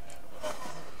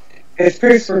 It's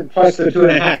Pittsburgh plus the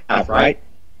 2.5, right?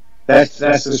 That's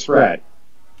the spread.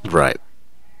 Right.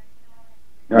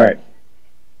 All right.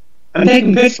 I'm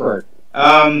taking Pittsburgh.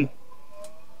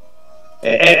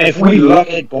 If we look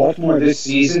at Baltimore this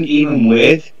season, even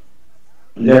with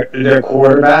their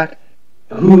quarterback,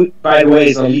 who, by the way,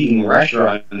 is a leading rusher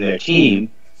on their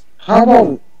team,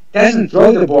 Harbaugh doesn't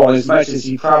throw the ball as much as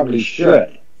he probably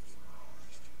should.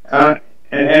 And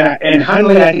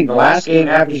Hundley, I think the last game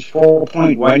averaged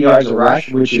 4.1 yards a rush,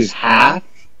 which is half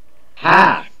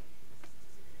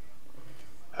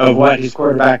of what his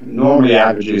quarterback normally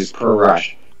averages per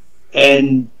rush.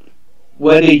 And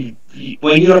when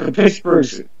you look at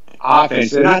Pittsburgh's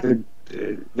offense, they're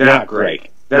not great.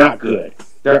 They're not good.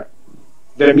 They're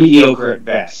mediocre at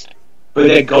best. But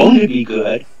they're going to be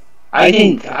good. I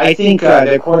think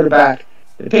their quarterback,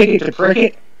 the Pickett to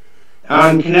Prickett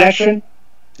connection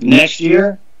next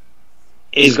year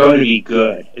is going to be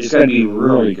good. It's going to be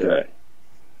really good.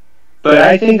 But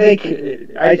I think they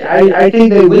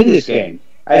win this game.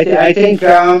 I think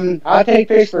I'll take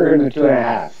Pittsburgh in the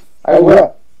 2.5. I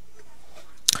will.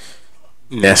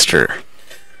 Nestor.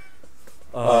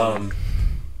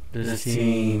 This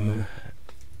team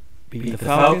beat the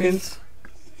Falcons.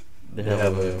 They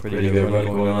have a pretty good run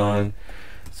going on.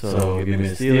 So give me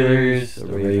the Steelers, the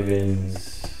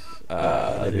Ravens.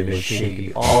 They've been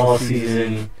shaky all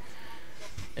season,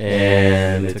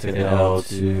 and they took an L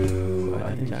to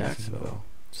I think Jacksonville.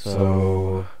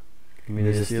 So give me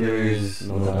the Steelers,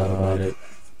 no doubt about it.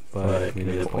 But give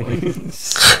me the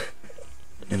points.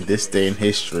 In this day in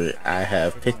history, I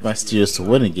have picked my Steelers to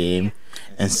win a game,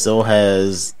 and so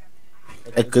has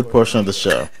a good portion of the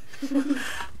show.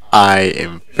 I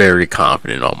am very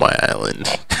confident on my island.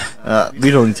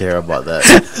 We don't need to hear about that.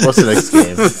 What's the next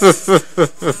game?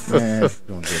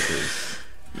 Don't get this.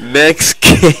 Next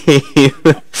game,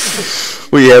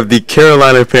 we have the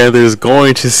Carolina Panthers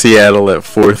going to Seattle at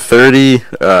 4:30.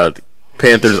 The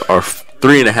Panthers are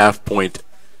 3.5-point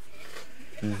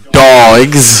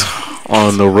dogs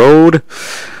on the road.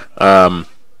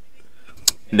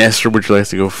 Nestor, would you like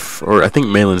to go? Or I think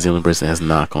Malin's the only person that has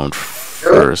not gone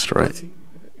first, right?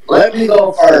 Let me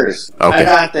go first. Okay. I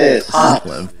got this.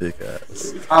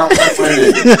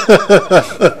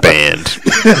 Banned.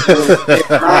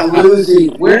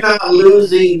 We're not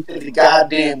losing to the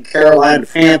goddamn Carolina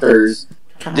Panthers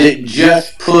that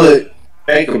just put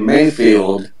Baker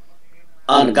Mayfield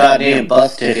on the goddamn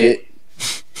bus ticket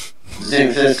to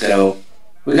San Francisco.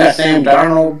 We got Sam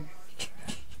Darnold.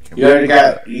 You already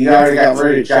got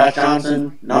rid of Josh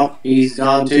Johnson. Nope, he's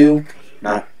gone too.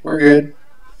 Nah, we're good.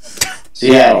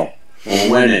 Seattle,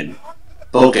 we're winning.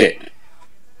 Book it.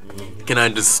 Can I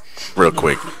just real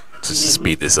quick to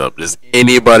speed this up? Is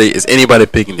anybody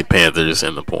picking the Panthers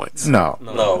and the points? No.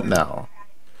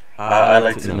 I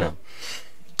like to know.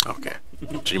 Okay.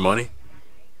 G Money.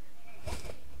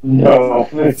 No.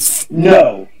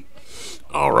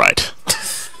 All right.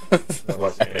 I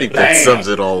think that sums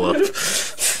it all up.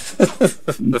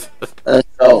 Let's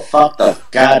go. Fuck the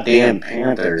goddamn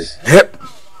Panthers. Yep.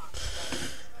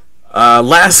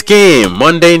 Last game,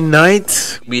 Monday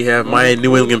night, we have my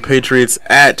New England Patriots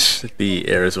at the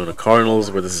Arizona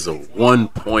Cardinals, where this is a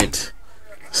 1-point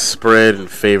spread in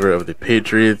favor of the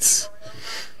Patriots.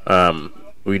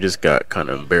 We just got kind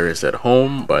of embarrassed at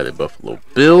home by the Buffalo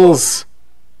Bills.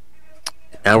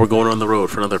 Now we're going on the road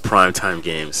for another primetime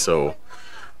game. So,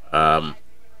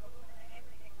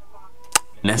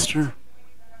 Nestor?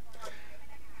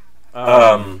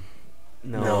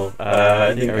 No,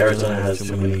 I think Arizona has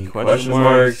too many question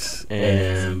marks,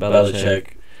 and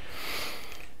Belichick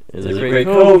is a great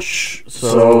coach,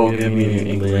 so give me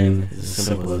New England. It's as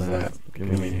simple as that. Give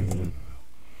me New England.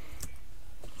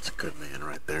 That's a good man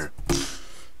right there.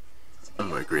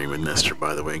 I'm agreeing with Nestor,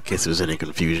 by the way, in case there's any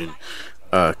confusion.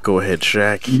 Go ahead,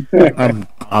 Shaq. I'm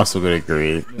also going to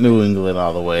agree. New England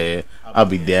all the way. I'll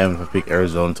be damned if I pick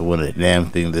Arizona to win a damn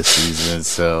thing this season,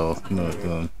 so you know what I'm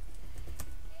doing.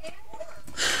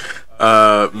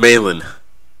 Malin.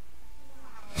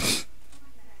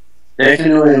 Taking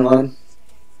New England.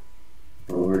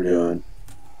 What we're doing.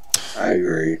 I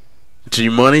agree. G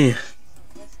Money.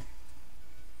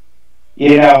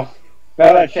 You know,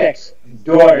 Belichick's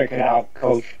daughter could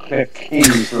outcoach Cliff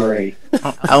Kingsbury.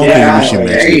 I don't think we should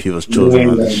mention people's children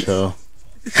on this show.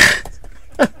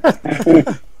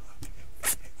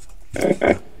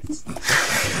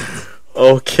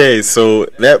 Okay, so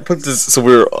that puts us. So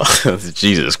we're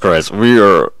Jesus Christ, we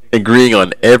are agreeing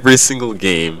on every single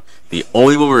game. The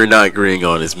only one we're not agreeing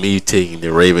on is me taking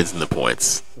the Ravens and the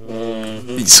points.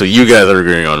 Mm-hmm. So you guys are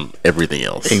agreeing on everything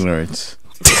else. Ignorance.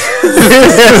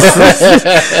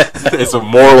 It's a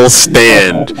moral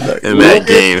stand in that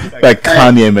game. Like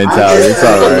Kanye mentality. It's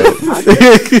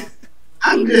alright.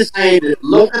 I'm I'm just saying that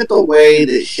look at the way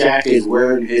that Shaq is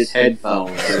wearing his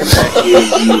headphones, and that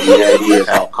gives you the idea of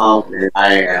how confident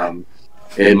I am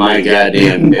in my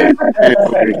goddamn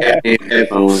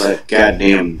headphones, like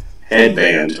goddamn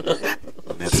headband.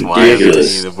 That's why I'm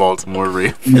the Baltimore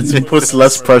Ravens. It puts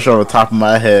less pressure on the top of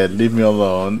my head. Leave me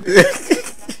alone.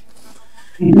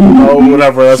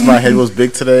 Whenever else my head was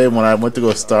big today, when I went to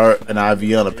go start an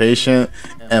IV on a patient,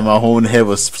 and my whole head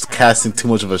was casting too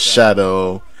much of a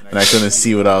shadow, and I couldn't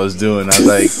see what I was doing. I was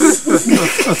like,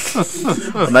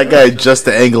 when I got adjust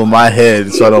the angle of my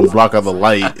head so I don't block out the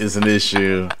light is an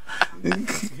issue.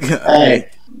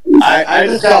 Hey, I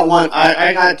just got one.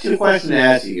 I got two questions to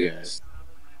ask you guys.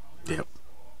 Yep.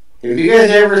 Have you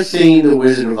guys ever seen The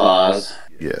Wizard of Oz?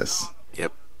 Yes.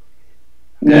 Yep.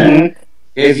 Okay.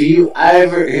 Have you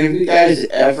guys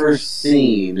ever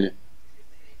seen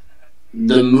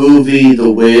the movie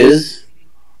The Wiz?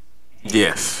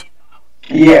 Yes.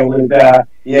 Yeah, with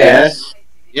Yes,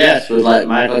 with like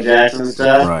Michael Jackson and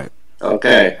stuff. Right.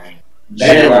 Okay.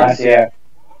 Ross, yeah.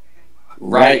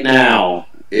 Right now,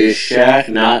 is Shaq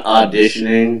not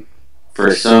auditioning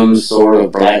for some sort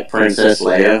of Black Princess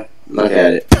Leia? Look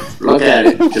at it. Look at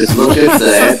it. Just look at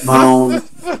the headphone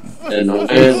and the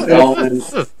Wiz going.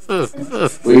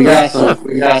 We got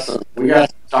some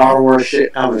Star Wars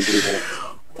shit coming, people.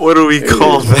 What do we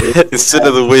call that instead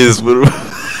of the Wiz?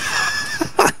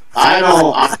 I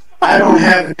don't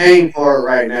have a name for it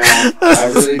right now.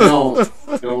 I really don't.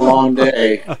 It's been a long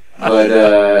day. But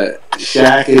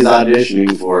Shaq is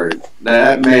auditioning for it.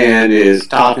 That man is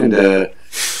talking to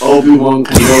Obi-Wan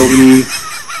Kenobi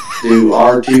to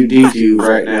R2-D2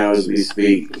 right now as we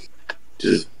speak.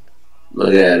 Just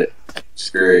look at it.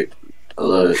 It's great. I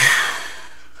love it.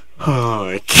 Oh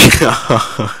my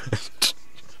god.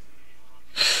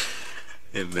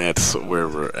 And that's where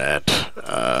we're at.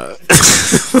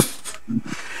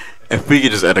 If we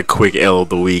could just add a quick L of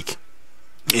the week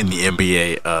in the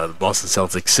NBA, the Boston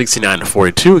Celtics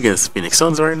 69-42 against the Phoenix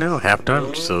Suns right now,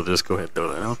 halftime. So just go ahead and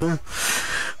throw that out there.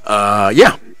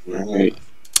 Yeah. Right.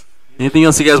 Anything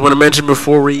else you guys want to mention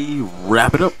before we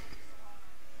wrap it up?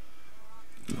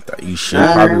 You should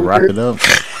probably wrap it up.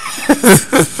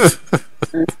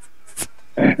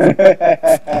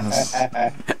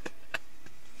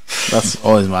 That's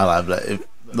always my life.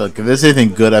 Look, if there's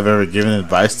anything good I've ever given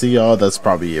advice to y'all, that's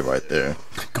probably it right there.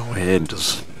 Go ahead and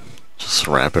just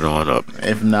wrap it on up.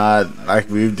 If not, like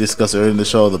we've discussed earlier in the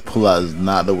show, the pullout is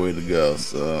not the way to go.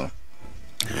 So,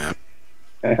 yeah.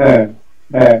 All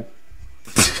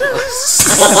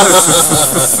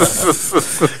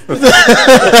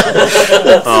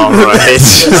right.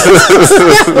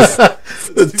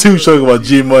 The two talking about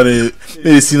G Money,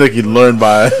 it seems like he learned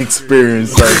by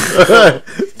experience. Like,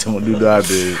 don't do that,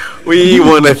 dude. We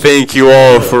want to thank you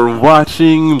all for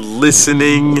watching,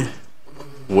 listening,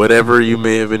 whatever you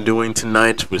may have been doing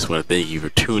tonight. We just want to thank you for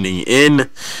tuning in.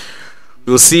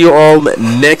 We'll see you all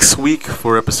next week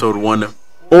for episode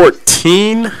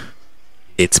 114.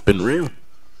 It's been real.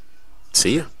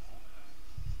 See ya.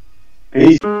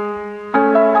 Peace.